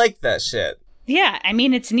 I like that shit. Yeah, I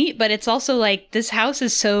mean, it's neat, but it's also, like, this house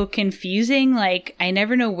is so confusing. Like, I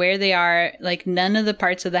never know where they are. Like, none of the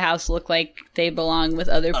parts of the house look like they belong with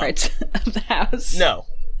other parts of the house. No.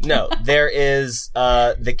 There is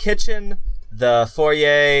the kitchen, the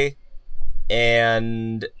foyer,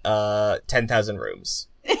 and 10,000 rooms.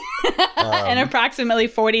 And approximately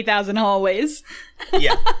 40,000 hallways.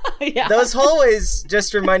 Yeah. Yeah. Those hallways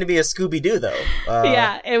just reminded me of Scooby-Doo, though.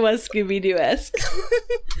 Yeah, it was Scooby-Doo-esque.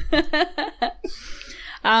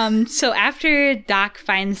 So after Doc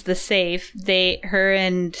finds the safe, her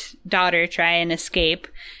and daughter try and escape,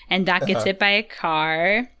 and Doc gets hit by a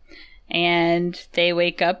car, and they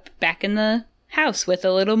wake up back in the house with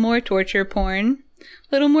a little more torture porn.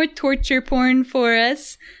 Little more torture porn for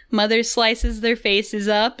us. Mother slices their faces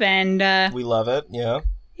up, and we love it, yeah.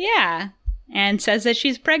 Yeah, and says that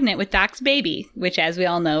she's pregnant with Doc's baby, which, as we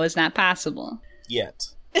all know, is not possible. Yet.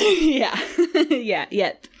 Yeah. Yeah,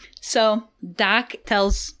 yet. So Doc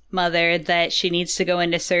tells Mother that she needs to go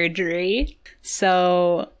into surgery.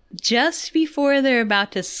 So just before they're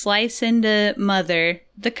about to slice into Mother,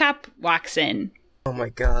 the cop walks in. Oh my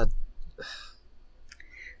god.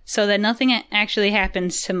 So that nothing actually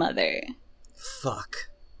happens to Mother. Fuck.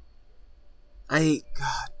 God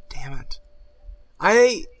damn it.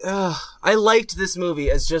 I liked this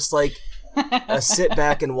movie as just like a sit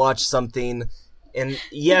back and watch something. And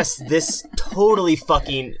yes, this totally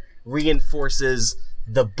fucking reinforces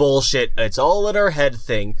the bullshit, it's all in our head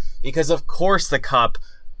thing. Because of course the cop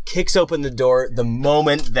kicks open the door the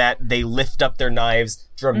moment that they lift up their knives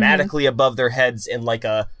dramatically above their heads in like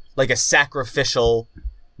a sacrificial,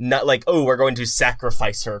 not like, oh, we're going to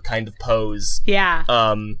sacrifice her kind of pose. Yeah.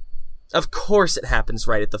 Of course it happens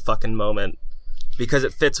right at the fucking moment. Because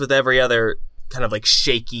it fits with every other kind of like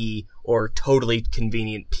shaky or totally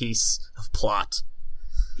convenient piece of plot.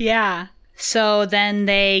 Yeah. So then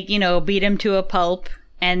they, beat him to a pulp,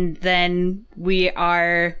 and then we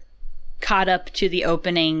are caught up to the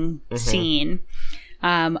opening scene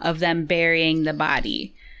of them burying the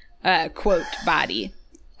body. Quote, body.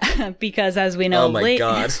 Because as we know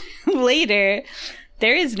later,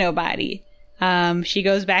 there is no body. She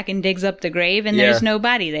goes back and digs up the grave, and there's no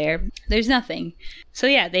body there. There's nothing. So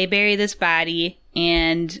yeah, they bury this body,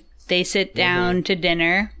 and they sit down to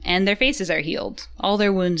dinner, and their faces are healed. All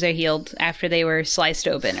their wounds are healed after they were sliced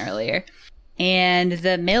open earlier. And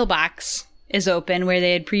the mailbox is open where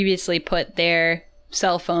they had previously put their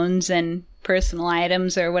cell phones and personal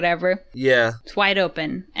items or whatever. Yeah. It's wide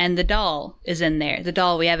open, and the doll is in there. The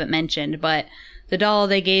doll we haven't mentioned, but the doll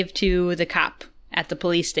they gave to the cop at the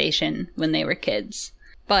police station when they were kids.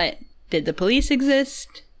 But did the police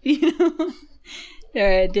exist?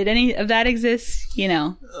 Or did any of that exist? You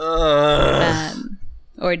know.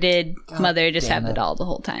 Or did Mother just have it all the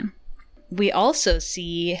whole time? We also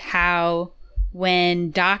see how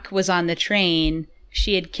when Doc was on the train,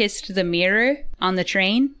 she had kissed the mirror on the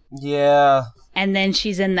train. Yeah. And then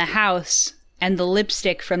she's in the house, and the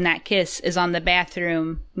lipstick from that kiss is on the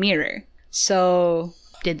bathroom mirror. So,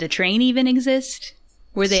 did the train even exist?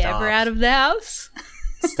 Were they ever out of the house?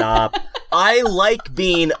 Stop. I like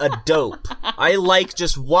being a dope. I like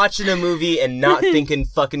just watching a movie and not thinking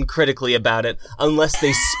fucking critically about it unless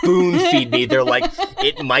they spoon feed me. They're like,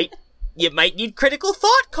 it might need critical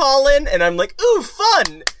thought, Colin. And I'm like, ooh,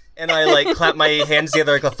 fun. And I like clap my hands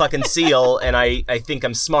together like a fucking seal, and I think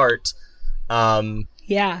I'm smart.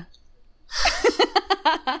 Yeah.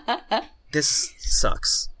 This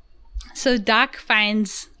sucks. So Doc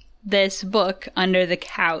finds this book under the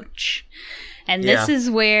couch. And this is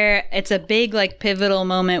where it's a big, like, pivotal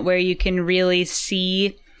moment where you can really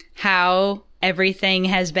see how everything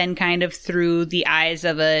has been kind of through the eyes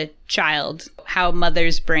of a child, how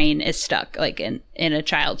Mother's brain is stuck, like, in a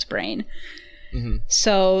child's brain. Mm-hmm.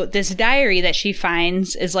 So this diary that she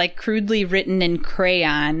finds is, like, crudely written in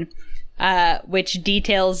crayon, which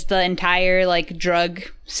details the entire, like, drug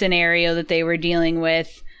scenario that they were dealing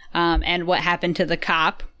with, and what happened to the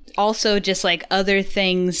cop. Also, just, like, other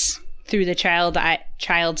things through the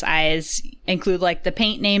child's eyes include, like, the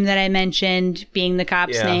paint name that I mentioned being the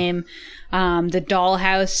cop's name, the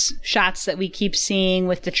dollhouse shots that we keep seeing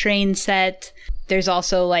with the train set. There's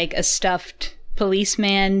also, like, a stuffed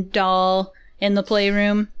policeman doll in the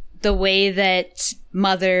playroom. The way that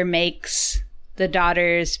Mother makes the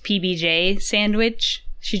daughter's PBJ sandwich,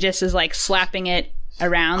 she just is, like, slapping it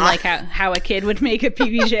around like how a kid would make a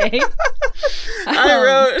PBJ.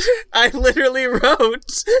 I literally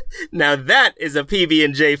wrote, now that is a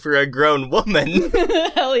PB&J for a grown woman.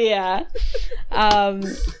 Hell yeah. And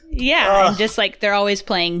just like they're always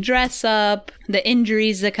playing dress up, the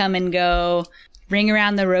injuries that come and go, Ring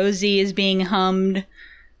Around the Rosie is being hummed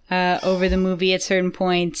over the movie at certain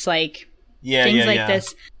points, like things like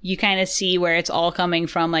this. You kind of see where it's all coming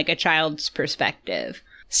from, like a child's perspective.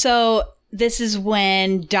 So this is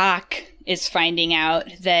when Doc is finding out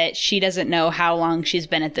that she doesn't know how long she's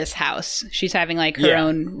been at this house. She's having, like, her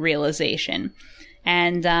own realization.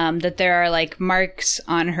 And that there are, like, marks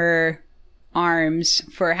on her arms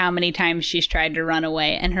for how many times she's tried to run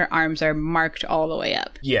away, and her arms are marked all the way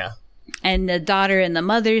up. Yeah. And the daughter and the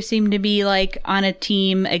mother seem to be, like, on a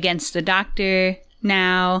team against the doctor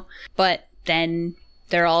now, but then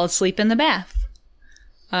they're all asleep in the bath.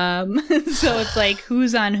 So it's like,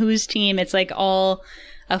 who's on whose team? It's like all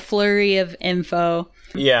a flurry of info.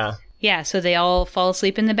 Yeah. Yeah, so they all fall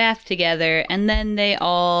asleep in the bath together, and then they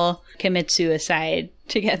all commit suicide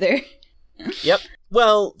together. Yep.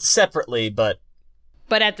 Well, separately, but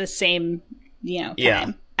at the same, time.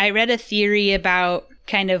 Yeah. I read a theory about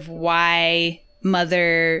kind of why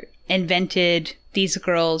Mother invented these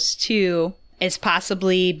girls too, is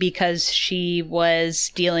possibly because she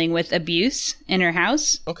was dealing with abuse in her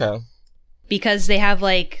house. Okay. Because they have,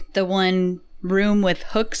 like, the one room with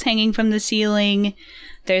hooks hanging from the ceiling.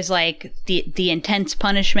 There's, like, the intense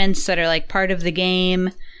punishments that are, like, part of the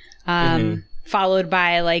game. Followed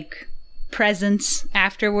by, like, presents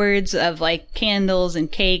afterwards of, like, candles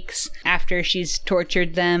and cakes after she's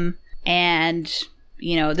tortured them. And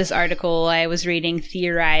this article I was reading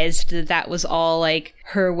theorized that was all, like,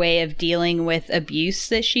 her way of dealing with abuse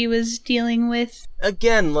that she was dealing with.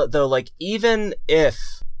 Again, though, like, even if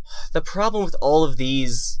the problem with all of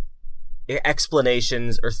these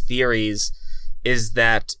explanations or theories is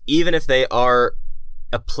that even if they are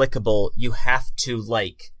applicable, you have to,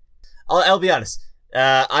 like, I'll be honest.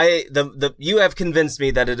 You have convinced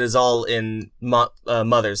me that it is all in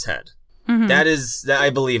Mother's head. Mm-hmm. I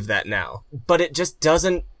believe that now. But it just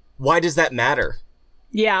doesn't, why does that matter?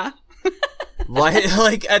 Yeah. Why,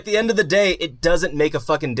 like, at the end of the day, it doesn't make a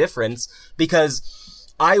fucking difference, because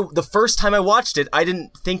the first time I watched it, I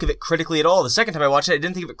didn't think of it critically at all. The second time I watched it, I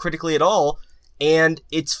didn't think of it critically at all, and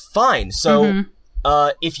it's fine. So,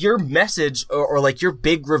 if your message, or like your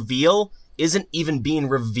big reveal, isn't even being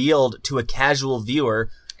revealed to a casual viewer,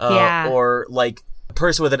 or like, a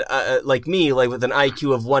person with like me, like with an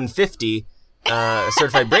IQ of 150,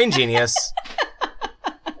 certified brain genius,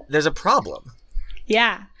 there's a problem.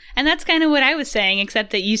 Yeah. And that's kind of what I was saying,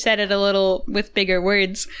 except that you said it a little with bigger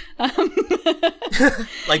words.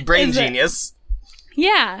 Like brain genius.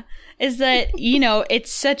 Yeah. Is that,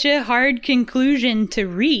 it's such a hard conclusion to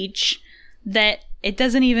reach that it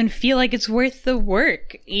doesn't even feel like it's worth the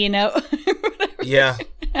work, Yeah.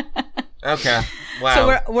 Okay. Wow.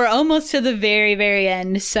 So we're almost to the very, very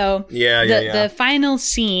end. So the final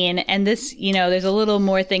scene, and this, there's a little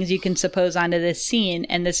more things you can suppose onto this scene,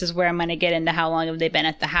 and this is where I'm going to get into how long have they been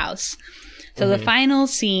at the house. So the final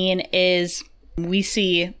scene is we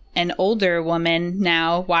see an older woman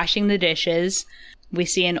now washing the dishes. We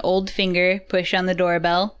see an old finger push on the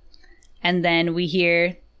doorbell, and then we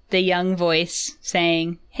hear the young voice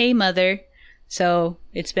saying, "Hey, Mother." So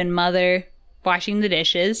it's been Mother washing the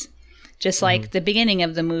dishes. Just like the beginning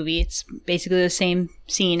of the movie, it's basically the same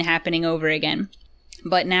scene happening over again.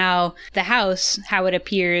 But now the house, how it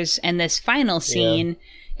appears in this final scene,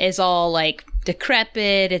 is all like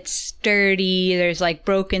decrepit, it's dirty, there's like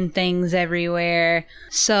broken things everywhere.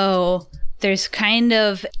 So there's kind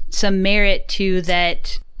of some merit to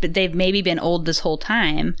that, but they've maybe been old this whole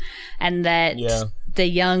time, and that the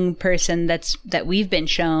young person that we've been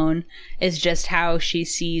shown is just how she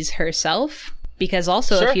sees herself. Because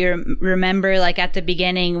also, if you remember, like at the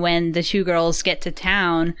beginning when the two girls get to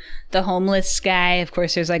town, the homeless guy, of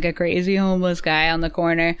course, there's like a crazy homeless guy on the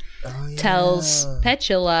corner, tells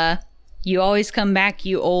Petula, "You always come back,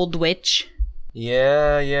 you old witch."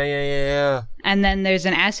 Yeah. And then there's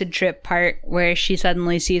an acid trip part where she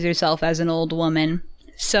suddenly sees herself as an old woman.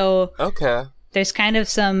 So there's kind of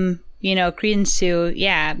some, credence to,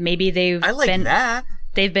 maybe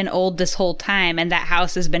they've been old this whole time, and that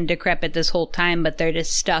house has been decrepit this whole time, but they're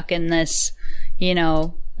just stuck in this,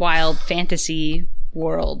 wild fantasy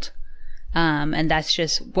world. And that's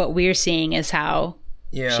just what we're seeing is how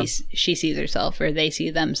she sees herself, or they see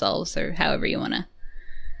themselves, or however you want to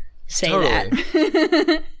say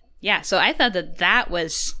that. Yeah, so I thought that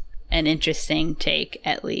was an interesting take,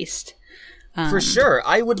 at least. For sure.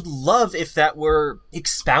 I would love if that were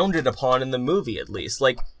expounded upon in the movie, at least.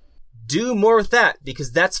 Like, do more with that,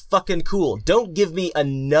 because that's fucking cool. Don't give me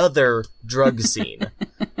another drug scene.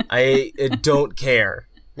 I don't care.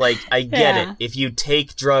 Like, I get it. If you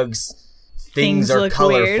take drugs, things are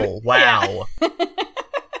colorful. Weird. Wow.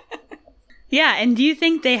 Yeah, and do you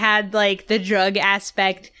think they had, like, the drug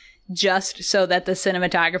aspect just so that the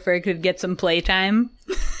cinematographer could get some playtime?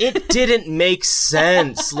 It didn't make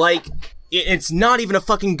sense. Like, it's not even a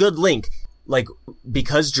fucking good link. Like,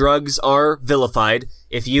 because drugs are vilified,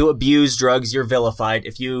 if you abuse drugs, you're vilified.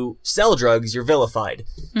 If you sell drugs, you're vilified.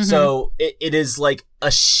 So it is like a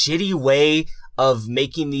shitty way of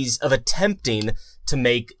attempting to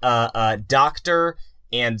make doctor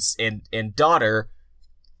and daughter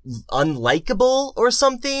unlikable or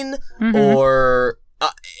something, or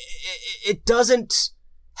it doesn't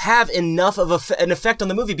have enough of an effect on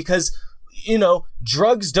the movie, because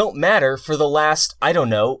drugs don't matter for the last,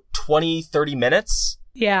 20, 30 minutes.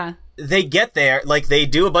 Yeah. They get there, like, they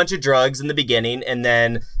do a bunch of drugs in the beginning, and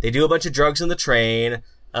then they do a bunch of drugs on the train,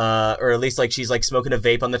 or at least, like, she's, like, smoking a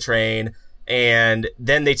vape on the train, and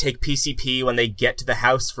then they take PCP when they get to the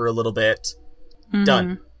house for a little bit.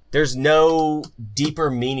 Done. There's no deeper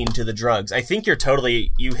meaning to the drugs. I think you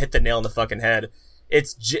hit the nail on the fucking head.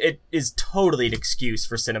 It is totally an excuse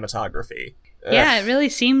for cinematography. Yeah, it really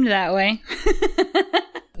seemed that way.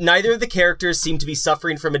 Neither of the characters seem to be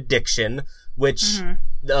suffering from addiction, which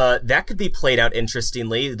that could be played out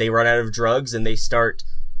interestingly. They run out of drugs and they start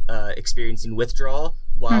experiencing withdrawal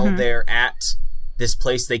while they're at this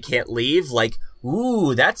place they can't leave. Like,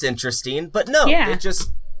 ooh, that's interesting. But no,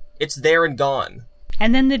 it's there and gone.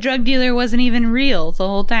 And then the drug dealer wasn't even real the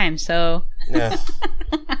whole time, so... Yeah.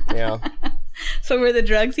 So were the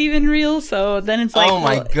drugs even real? So then it's like... Oh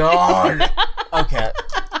my god! Okay.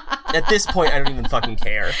 At this point, I don't even fucking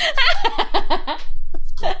care.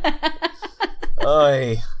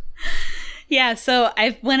 Oy. Yeah, so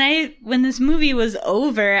when this movie was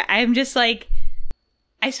over, I'm just like...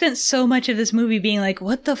 I spent so much of this movie being like,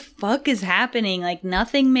 what the fuck is happening? Like,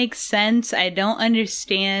 nothing makes sense. I don't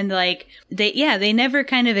understand. Like, they never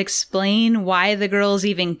kind of explain why the girls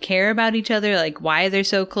even care about each other, like why they're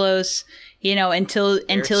so close,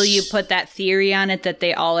 until you put that theory on it that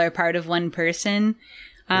they all are part of one person.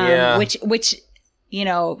 Which,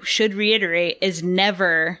 should reiterate, is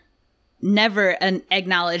never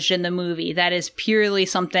acknowledged in the movie. That is purely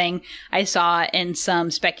something I saw in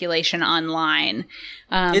some speculation online.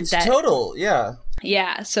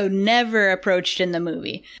 Yeah, so never approached in the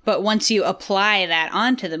movie. But once you apply that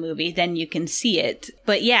onto the movie, then you can see it.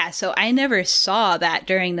 But yeah, so I never saw that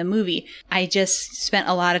during the movie. I just spent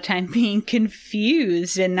a lot of time being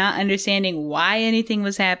confused and not understanding why anything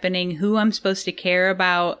was happening, who I'm supposed to care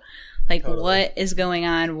about. Like, what is going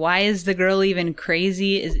on? Why is the girl even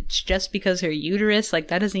crazy? Is it just because her uterus? Like,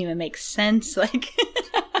 that doesn't even make sense. Like,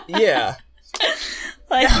 yeah.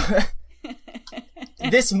 Like,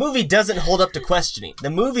 this movie doesn't hold up to questioning. The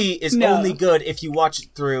movie is only good if you watch it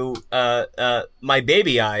through my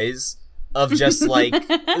baby eyes of just like,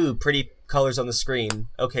 ooh, pretty colors on the screen.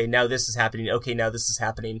 Okay, now this is happening. Okay, now this is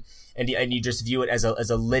happening. And you just view it as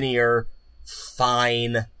a linear,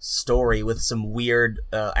 fine story with some weird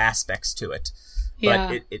aspects to it.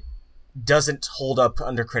 But it doesn't hold up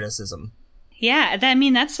under criticism. Yeah,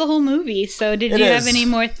 that's the whole movie. So did you have any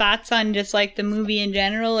more thoughts on just like the movie in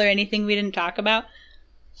general or anything we didn't talk about?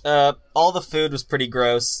 All the food was pretty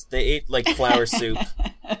gross. They ate like flour soup,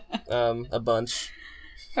 a bunch.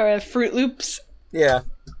 Or Fruit Loops. Yeah.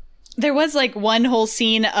 There was like one whole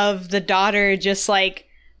scene of the daughter just like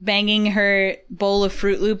banging her bowl of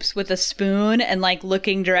Fruit Loops with a spoon and like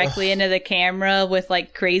looking directly into the camera with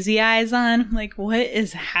like crazy eyes on. I'm like, what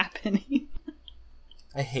is happening?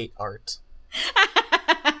 I hate art.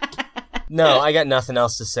 No, I got nothing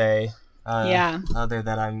else to say. Other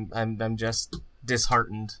than I'm just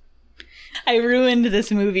disheartened. I ruined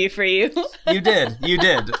this movie for you. You did.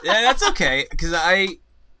 Yeah, that's okay, because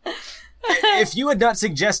if you had not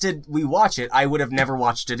suggested we watch it, I would have never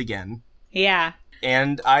watched it again. Yeah.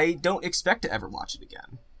 And I don't expect to ever watch it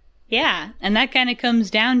again. Yeah, and that kind of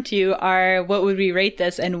comes down to our what would we rate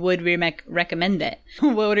this and would we recommend it?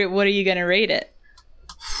 What are you going to rate it?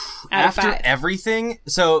 After everything,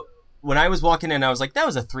 so when I was walking in, I was like, that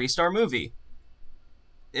was a 3-star movie.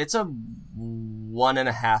 It's a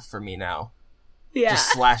 1.5 for me now. Yeah.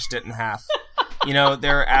 Just slashed it in half. You know,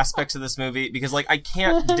 there are aspects of this movie, because, like, I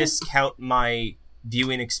can't discount my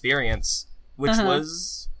viewing experience, which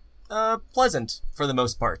was pleasant for the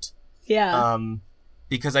most part. Yeah.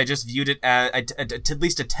 Because I just viewed it at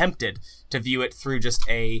least attempted to view it through just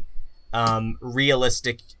a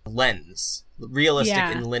realistic lens. Realistic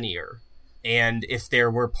and linear. And if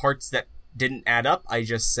there were parts that didn't add up, I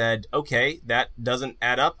just said, okay, that doesn't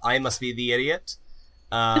add up. I must be the idiot.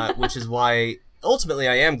 Which is why, ultimately,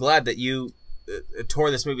 I am glad that you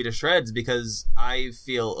tore this movie to shreds, because I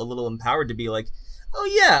feel a little empowered to be like, oh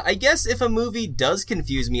yeah, I guess if a movie does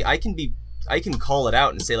confuse me, I can call it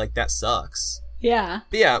out and say, like, that sucks. Yeah.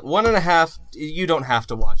 But yeah, 1.5, you don't have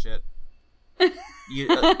to watch it.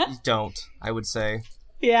 You don't, I would say.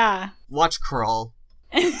 Yeah. Watch Crawl.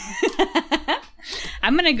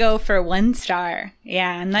 I'm going to go for 1 star.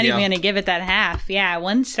 Yeah, I'm not even going to give it that half. Yeah,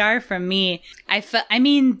 1 star from me. I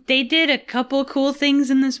mean, they did a couple cool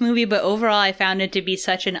things in this movie, but overall I found it to be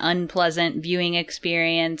such an unpleasant viewing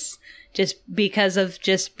experience just because of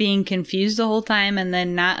just being confused the whole time and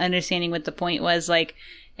then not understanding what the point was. Like,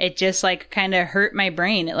 it just like kind of hurt my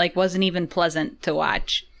brain. It like wasn't even pleasant to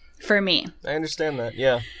watch for me. I understand that,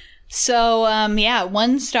 yeah. So,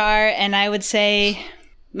 1 star, and I would say,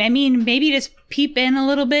 I mean, maybe just peep in a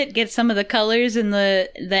little bit, get some of the colors and the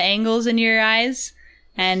angles in your eyes,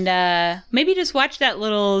 and maybe just watch that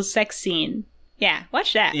little sex scene. Yeah,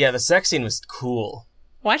 watch that. Yeah, the sex scene was cool.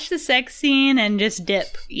 Watch the sex scene and just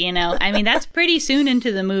dip, you know? I mean, that's pretty soon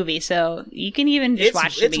into the movie, so you can even just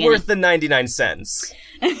watch the beginning. It's worth the 99 cents.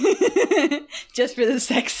 Just for the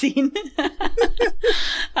sex scene.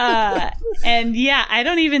 And yeah, I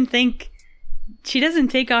don't even think she doesn't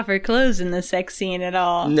take off her clothes in the sex scene at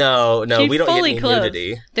all. No, we don't get any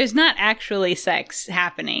nudity. There's not actually sex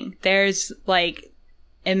happening. There's like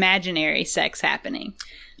imaginary sex happening.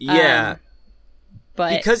 Yeah.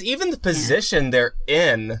 But because even the position they're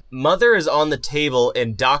in, Mother is on the table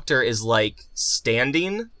and Doctor is like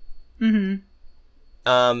standing. Mm-hmm.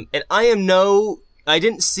 And I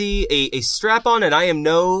didn't see a strap on, and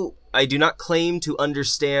I do not claim to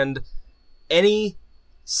understand any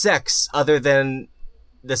sex other than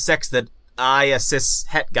the sex that I, a cis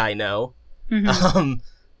het guy, know. Mm-hmm.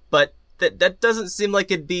 But that doesn't seem like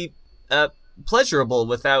it'd be pleasurable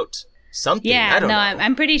without something. Yeah, I don't know.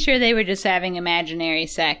 I'm pretty sure they were just having imaginary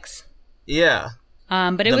sex. Yeah.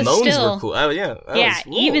 But it was moans still were cool. Oh yeah.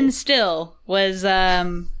 Even still was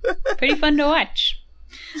pretty fun to watch.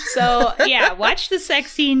 So yeah, watch the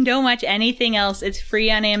sex scene. Don't watch anything else. It's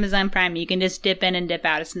free on Amazon Prime. You can just dip in and dip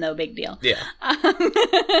out. It's no big deal. Yeah.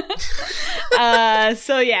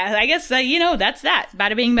 So yeah, I guess that's that.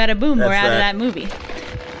 Bada bing, bada boom. We're out of that movie.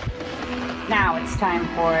 Now it's time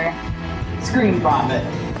for Screen Profit.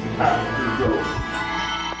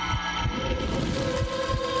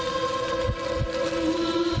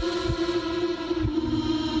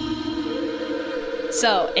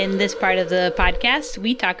 So, in this part of the podcast,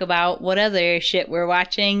 we talk about what other shit we're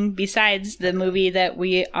watching besides the movie that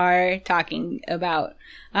we are talking about.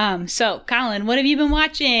 So, Colin, what have you been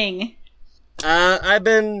watching? I've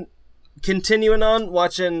been continuing on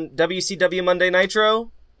watching WCW Monday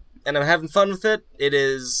Nitro, and I'm having fun with it. It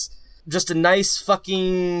is just a nice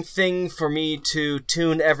fucking thing for me to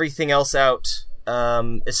tune everything else out.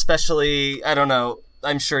 Especially, I don't know,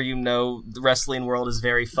 I'm sure you know the wrestling world is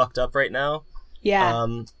very fucked up right now.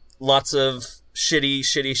 Yeah. Lots of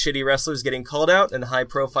shitty wrestlers getting called out in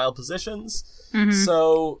high-profile positions. Mm-hmm.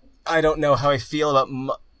 So I don't know how I feel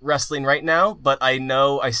about wrestling right now, but I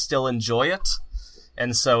know I still enjoy it.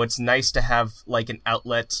 And so it's nice to have, like, an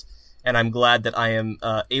outlet, and I'm glad that I am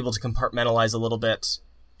able to compartmentalize a little bit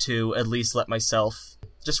to at least let myself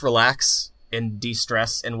just relax and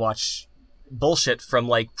de-stress and watch bullshit from,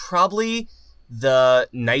 like, probably the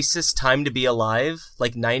nicest time to be alive,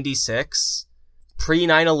 like 96,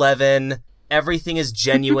 pre-9/11, everything is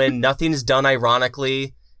genuine, nothing's done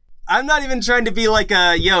ironically. I'm not even trying to be like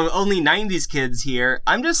only 90s kids here.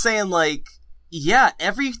 I'm just saying, like, yeah,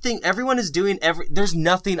 everyone is doing there's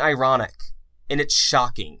nothing ironic, and it's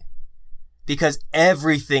shocking. Because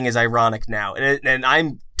everything is ironic now, and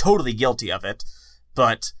I'm totally guilty of it,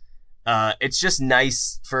 but it's just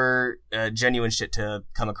nice for genuine shit to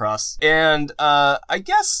come across. And I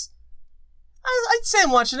guess I'd say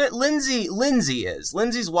I'm watching it.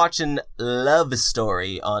 Lindsay's watching Love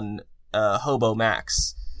Story on Hobo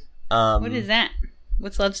Max. What is that?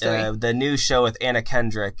 What's Love Story? The new show with Anna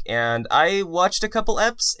Kendrick. And I watched a couple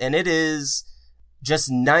eps, and it is just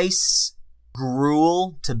nice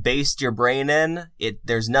gruel to baste your brain in.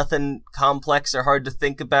 There's nothing complex or hard to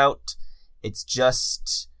think about. It's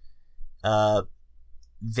just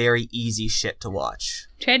very easy shit to watch.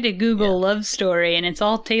 Tried to Google Love Story, and it's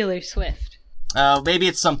all Taylor Swift. Maybe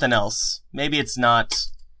it's something else. Maybe it's not.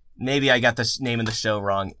 Maybe I got the name of the show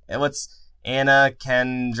wrong. What's Anna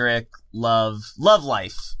Kendrick Love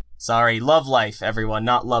Life? Sorry, Love Life, everyone,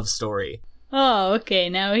 not Love Story. Oh, okay,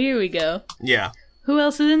 now here we go. Yeah. Who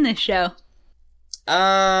else is in this show?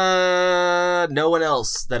 No one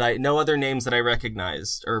else no other names that I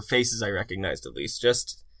recognized, or faces I recognized at least,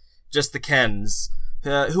 just the Kens,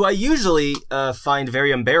 who I usually find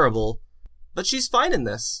very unbearable, but she's fine in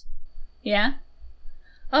this. Yeah?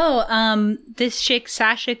 Oh, this chick,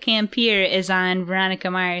 Sasha Campier, is on Veronica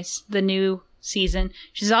Mars, the new season.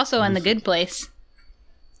 She's also on The Good Place.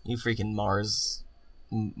 You freaking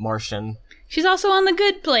Martian. She's also on The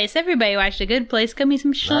Good Place. Everybody watch The Good Place. Cut me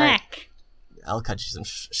some slack. Right. I'll cut you some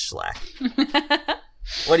slack.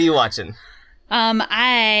 What are you watching? First,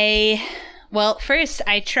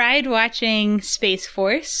 I tried watching Space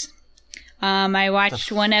Force. I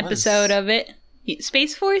watched one episode of it.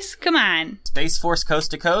 Space Force? Come on. Space Force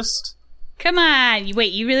Coast to Coast? Come on.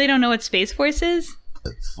 Wait, you really don't know what Space Force is?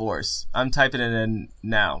 Force. I'm typing it in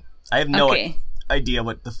now. I have no idea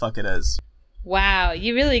what the fuck it is. Wow,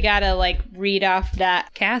 you really gotta, read off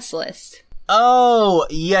that cast list. Oh,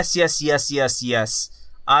 yes.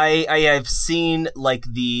 I have seen,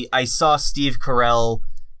 I saw Steve Carell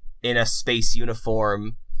in a space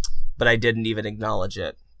uniform, but I didn't even acknowledge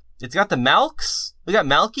it. It's got the Malks? We got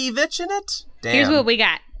Malkiewicz in it? Damn. Here's what we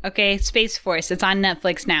got. Okay, Space Force. It's on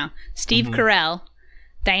Netflix now. Steve Carell,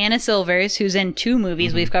 Diana Silvers, who's in 2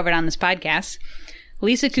 movies we've covered on this podcast,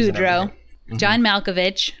 Lisa Kudrow, John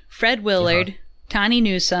Malkovich, Fred Willard, Tawny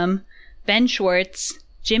Newsome, Ben Schwartz,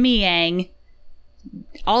 Jimmy Yang,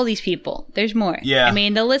 all these people. There's more. Yeah. I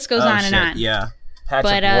mean, the list goes on and on. Yeah.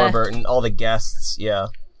 Patrick Warburton, all the guests, yeah.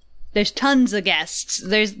 There's tons of guests.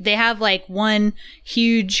 They have one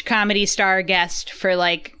huge comedy star guest for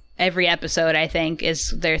every episode, I think,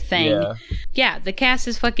 is their thing. Yeah, the cast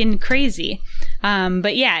is fucking crazy.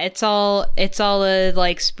 But yeah, it's all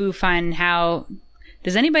a spoof on how.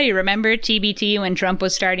 Does anybody remember TBT when Trump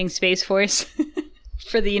was starting Space Force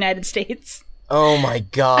for the United States? Oh my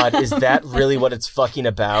god, is that really what it's fucking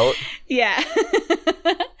about? Yeah.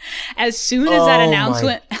 As soon as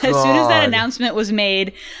that announcement was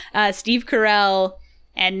made, Steve Carell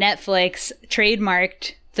and Netflix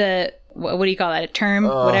trademarked the what do you call that? A term,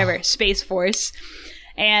 whatever, Space Force,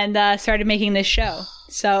 and started making this show.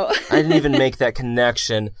 So I didn't even make that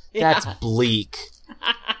connection. That's bleak.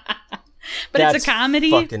 But that's it's a comedy,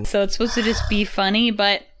 so it's supposed to just be funny.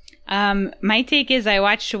 But my take is I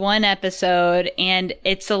watched one episode and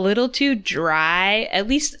it's a little too dry. At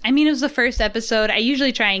least, I mean, it was the first episode. I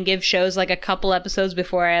usually try and give shows a couple episodes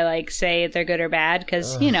before I say if they're good or bad.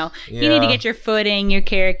 Because, you need to get your footing, your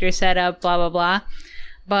character set up, blah, blah, blah.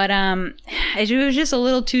 But it was just a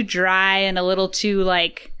little too dry and a little too,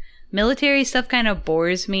 military stuff kind of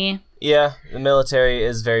bores me. Yeah, the military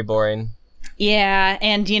is very boring. Yeah,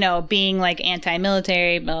 and, being,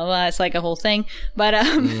 anti-military, blah, blah, blah, it's a whole thing. But,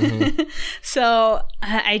 so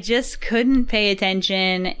I just couldn't pay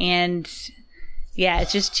attention, and, yeah,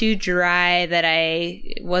 it's just too dry that I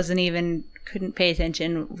couldn't pay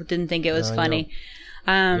attention, didn't think it was funny.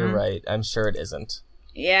 You're right. I'm sure it isn't.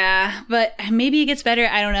 Yeah, but maybe it gets better.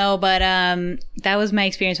 I don't know. But that was my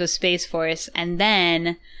experience with Space Force. And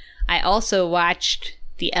then I also watched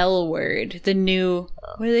the L Word, the new,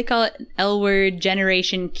 what do they call it? L Word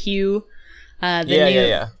Generation Q.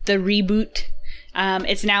 The reboot.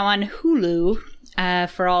 It's now on Hulu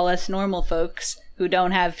for all us normal folks who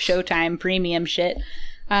don't have Showtime premium shit.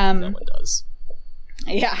 No one does.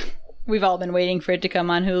 Yeah, we've all been waiting for it to come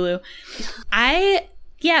on Hulu.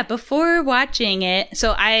 Before watching it,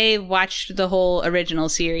 so I watched the whole original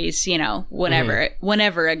series,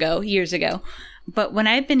 whenever ago, years ago. But when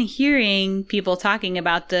I've been hearing people talking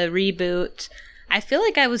about the reboot, I feel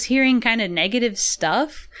like I was hearing kind of negative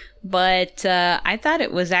stuff, but I thought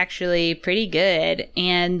it was actually pretty good.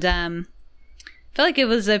 And I feel like it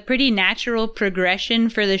was a pretty natural progression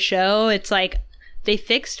for the show. It's like they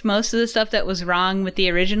fixed most of the stuff that was wrong with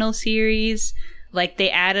the original series. Like, they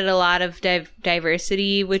added a lot of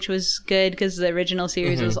diversity, which was good, because the original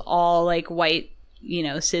series was all, like, white,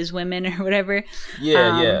 cis women or whatever.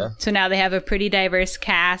 Yeah. So now they have a pretty diverse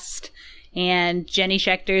cast, and Jenny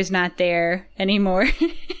Schechter's not there anymore.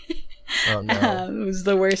 Oh, no. It was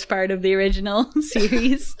the worst part of the original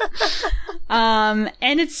series. And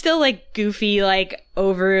it's still, like, goofy, like,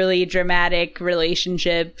 overly dramatic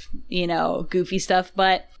relationship, goofy stuff.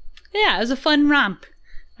 But, yeah, it was a fun romp,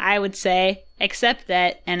 I would say. Except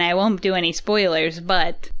that, and I won't do any spoilers,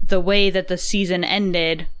 but the way that the season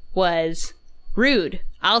ended was rude.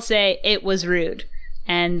 I'll say it was rude.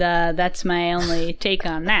 And that's my only take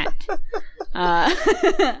on that.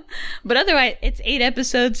 But otherwise, it's 8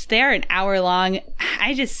 episodes. They are an hour long.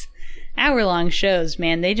 Hour-long shows,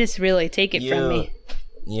 man. They just really take it from me.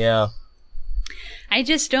 Yeah. I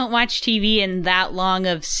just don't watch TV in that long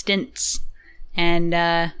of stints.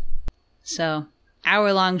 And so...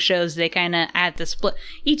 hour-long shows, they kind of at the split.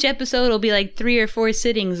 Each episode will be like 3 or 4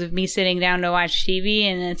 sittings of me sitting down to watch TV,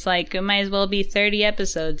 and it's like, it might as well be 30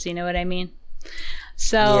 episodes, you know what I mean?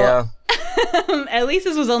 So, yeah. At least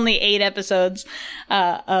this was only 8 episodes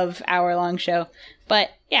of hour-long show.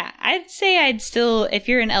 But, yeah, I'd say I'd still, if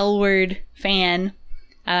you're an L Word fan,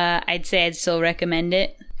 I'd say I'd still recommend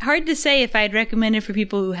it. Hard to say if I'd recommend it for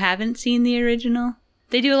people who haven't seen the original.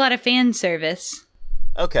 They do a lot of fan service.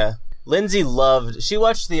 Okay. Lindsay she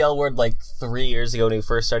watched the L Word like 3 years ago when we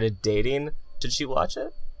first started dating. Did she watch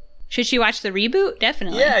it? Should she watch the reboot?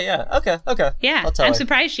 Definitely. Yeah. Okay. Yeah, I'm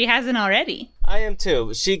surprised she hasn't already. I am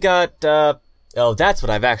too. She got, that's what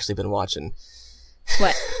I've actually been watching.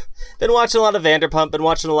 What? Been watching a lot of Vanderpump, been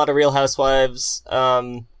watching a lot of Real Housewives.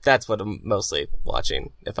 That's what I'm mostly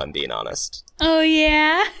watching, if I'm being honest. Oh,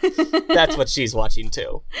 yeah? That's what she's watching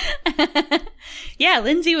too. Yeah,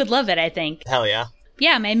 Lindsay would love it, I think. Hell yeah.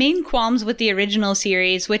 Yeah, my main qualms with the original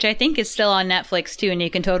series, which I think is still on Netflix too, and you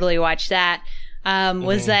can totally watch that,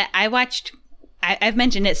 was that I've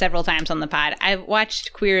mentioned it several times on the pod, I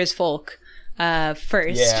watched Queer as Folk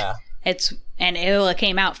first. Yeah. It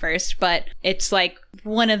came out first, but it's like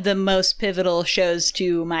one of the most pivotal shows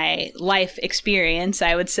to my life experience,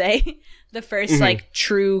 I would say. The first like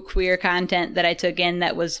true queer content that I took in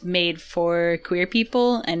that was made for queer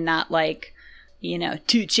people and not like,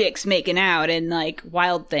 2 chicks making out and like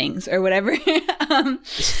Wild Things or whatever.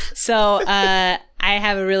 So I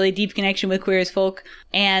have a really deep connection with Queer as Folk,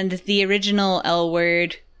 and the original L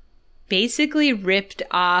Word basically ripped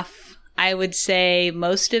off, I would say,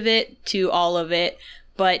 most of it to all of it,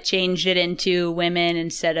 but changed it into women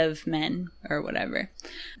instead of men or whatever.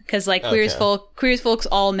 Because like Queer as Folk's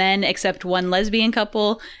all men except one lesbian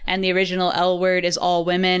couple, and the original L Word is all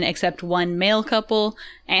women except one male couple.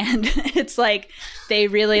 And it's like they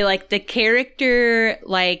really like the character,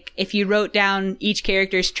 like if you wrote down each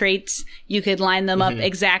character's traits, you could line them up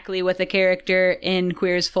exactly with a character in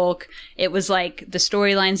Queer as Folk. It was like the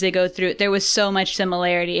storylines they go through, there was so much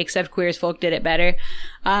similarity, except Queer as Folk did it better.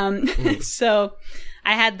 So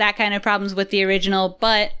I had that kind of problems with the original,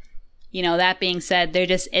 but that being said, there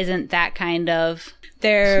just isn't that kind of,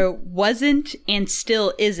 there wasn't and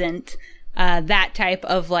still isn't that type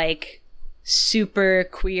of like super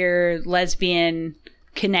queer lesbian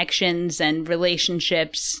connections and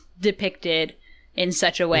relationships depicted in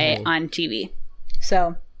such a way on TV.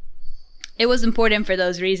 So it was important for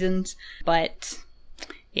those reasons, but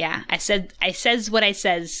yeah, I says what I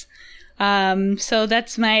says. So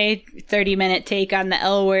that's my 30-minute take on the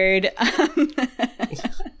L Word.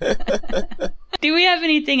 Do we have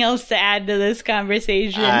anything else to add to this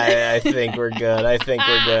conversation? I think we're good.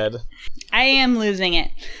 I am losing it.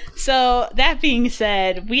 So, that being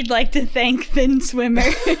said, we'd like to thank Thin Swimmer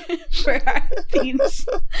for our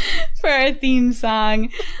theme song.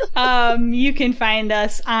 You can find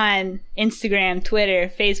us on Instagram,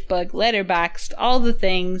 Twitter, Facebook, Letterboxd, all the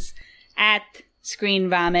things at Screen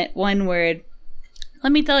Vomit, one word.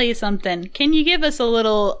 Let me tell you something. Can you give us a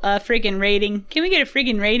little friggin' rating? Can we get a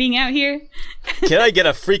friggin' rating out here? Can I get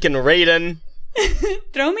a freaking rating?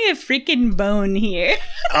 Throw me a freaking bone here.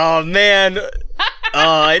 Oh, man.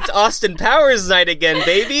 Oh, it's Austin Powers night again,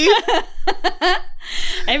 baby.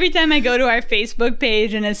 Every time I go to our Facebook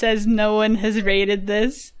page and it says no one has rated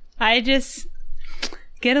this, I just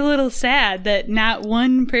get a little sad that not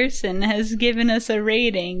one person has given us a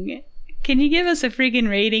rating. Can you give us a freaking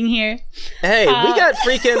rating here? Hey, we got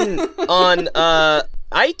freaking on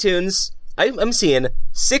iTunes. I'm seeing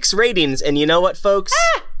 6 ratings, and you know what, folks?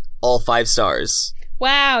 All 5 stars.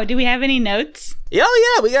 Wow, do we have any notes?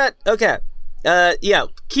 Oh, yeah, we got... Okay. Yeah,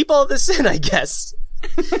 keep all this in, I guess.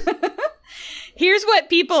 Here's what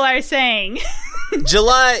people are saying.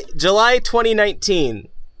 July 2019.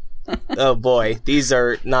 Oh boy, these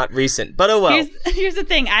are not recent, but oh well. Here's the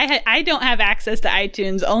thing. I don't have access to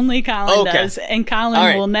iTunes. Only Colin does, and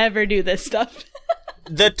Colin will never do this stuff.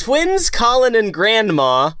 The twins Colin and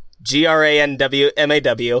Grandma,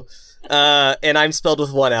 GRANWMAW, and I'm spelled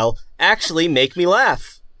with 1 L, actually make me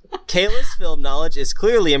laugh. Kayla's film knowledge is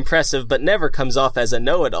clearly impressive, but never comes off as a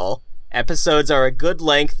know-it-all. Episodes are a good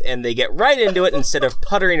length, and they get right into it instead of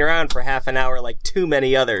puttering around for half an hour like too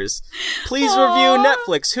many others. Please review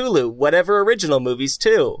Netflix, Hulu, whatever original movies,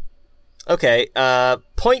 too. Okay,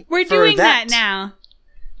 point We're for doing that now.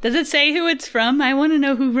 Does it say who it's from? I want to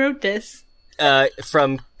know who wrote this.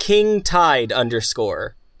 From King Tide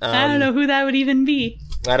 _. I don't know who that would even be.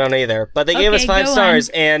 I don't either. But they gave us 5 stars,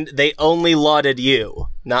 and they only lauded you,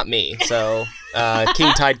 not me. So,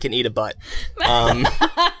 King Tide can eat a butt.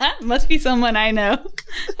 Must be someone I know.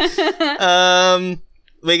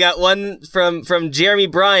 We got one from Jeremy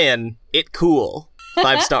Bryan. It cool.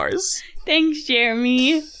 5 stars. Thanks,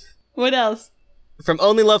 Jeremy. What else? From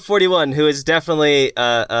Only Love 41, who is definitely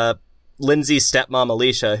Lindsay's stepmom,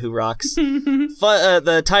 Alicia, who rocks.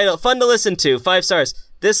 The title, fun to listen to. 5 stars.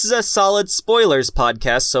 This is a solid spoilers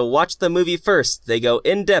podcast, so watch the movie first. They go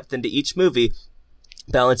in-depth into each movie,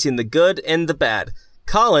 balancing the good and the bad.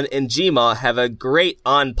 Colin and Gma have a great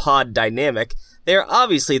on-pod dynamic. They are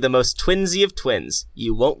obviously the most twinsy of twins.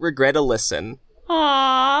 You won't regret a listen.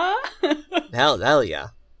 Aww. Hell yeah.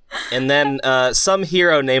 And then some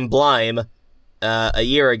hero named Blime, a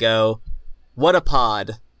year ago. What a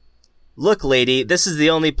pod. Look, lady, this is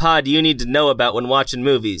the only pod you need to know about when watching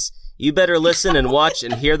movies. You better listen and watch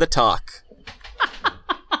and hear the talk.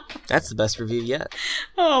 That's the best review yet.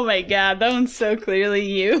 Oh my god, that one's so clearly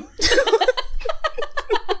you.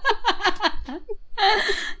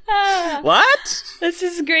 What? This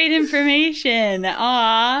is great information.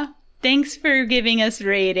 Aw. Thanks for giving us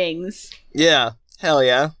ratings. Yeah, hell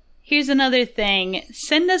yeah. Here's another thing.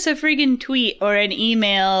 Send us a friggin' tweet or an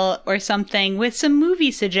email or something with some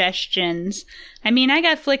movie suggestions. I mean, I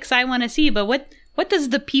got flicks I want to see, but what does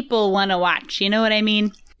the people want to watch? You know what I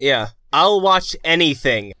mean? Yeah, I'll watch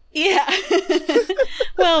anything. Yeah.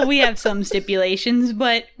 Well, we have some stipulations,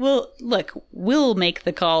 but we'll make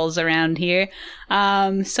the calls around here.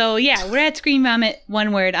 So yeah, we're at Screen Vomit,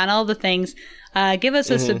 one word, on all the things. Give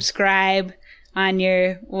us a subscribe on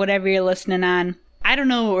your whatever you're listening on. I don't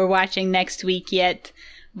know what we're watching next week yet,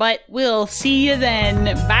 but we'll see you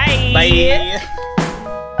then. Bye. Bye.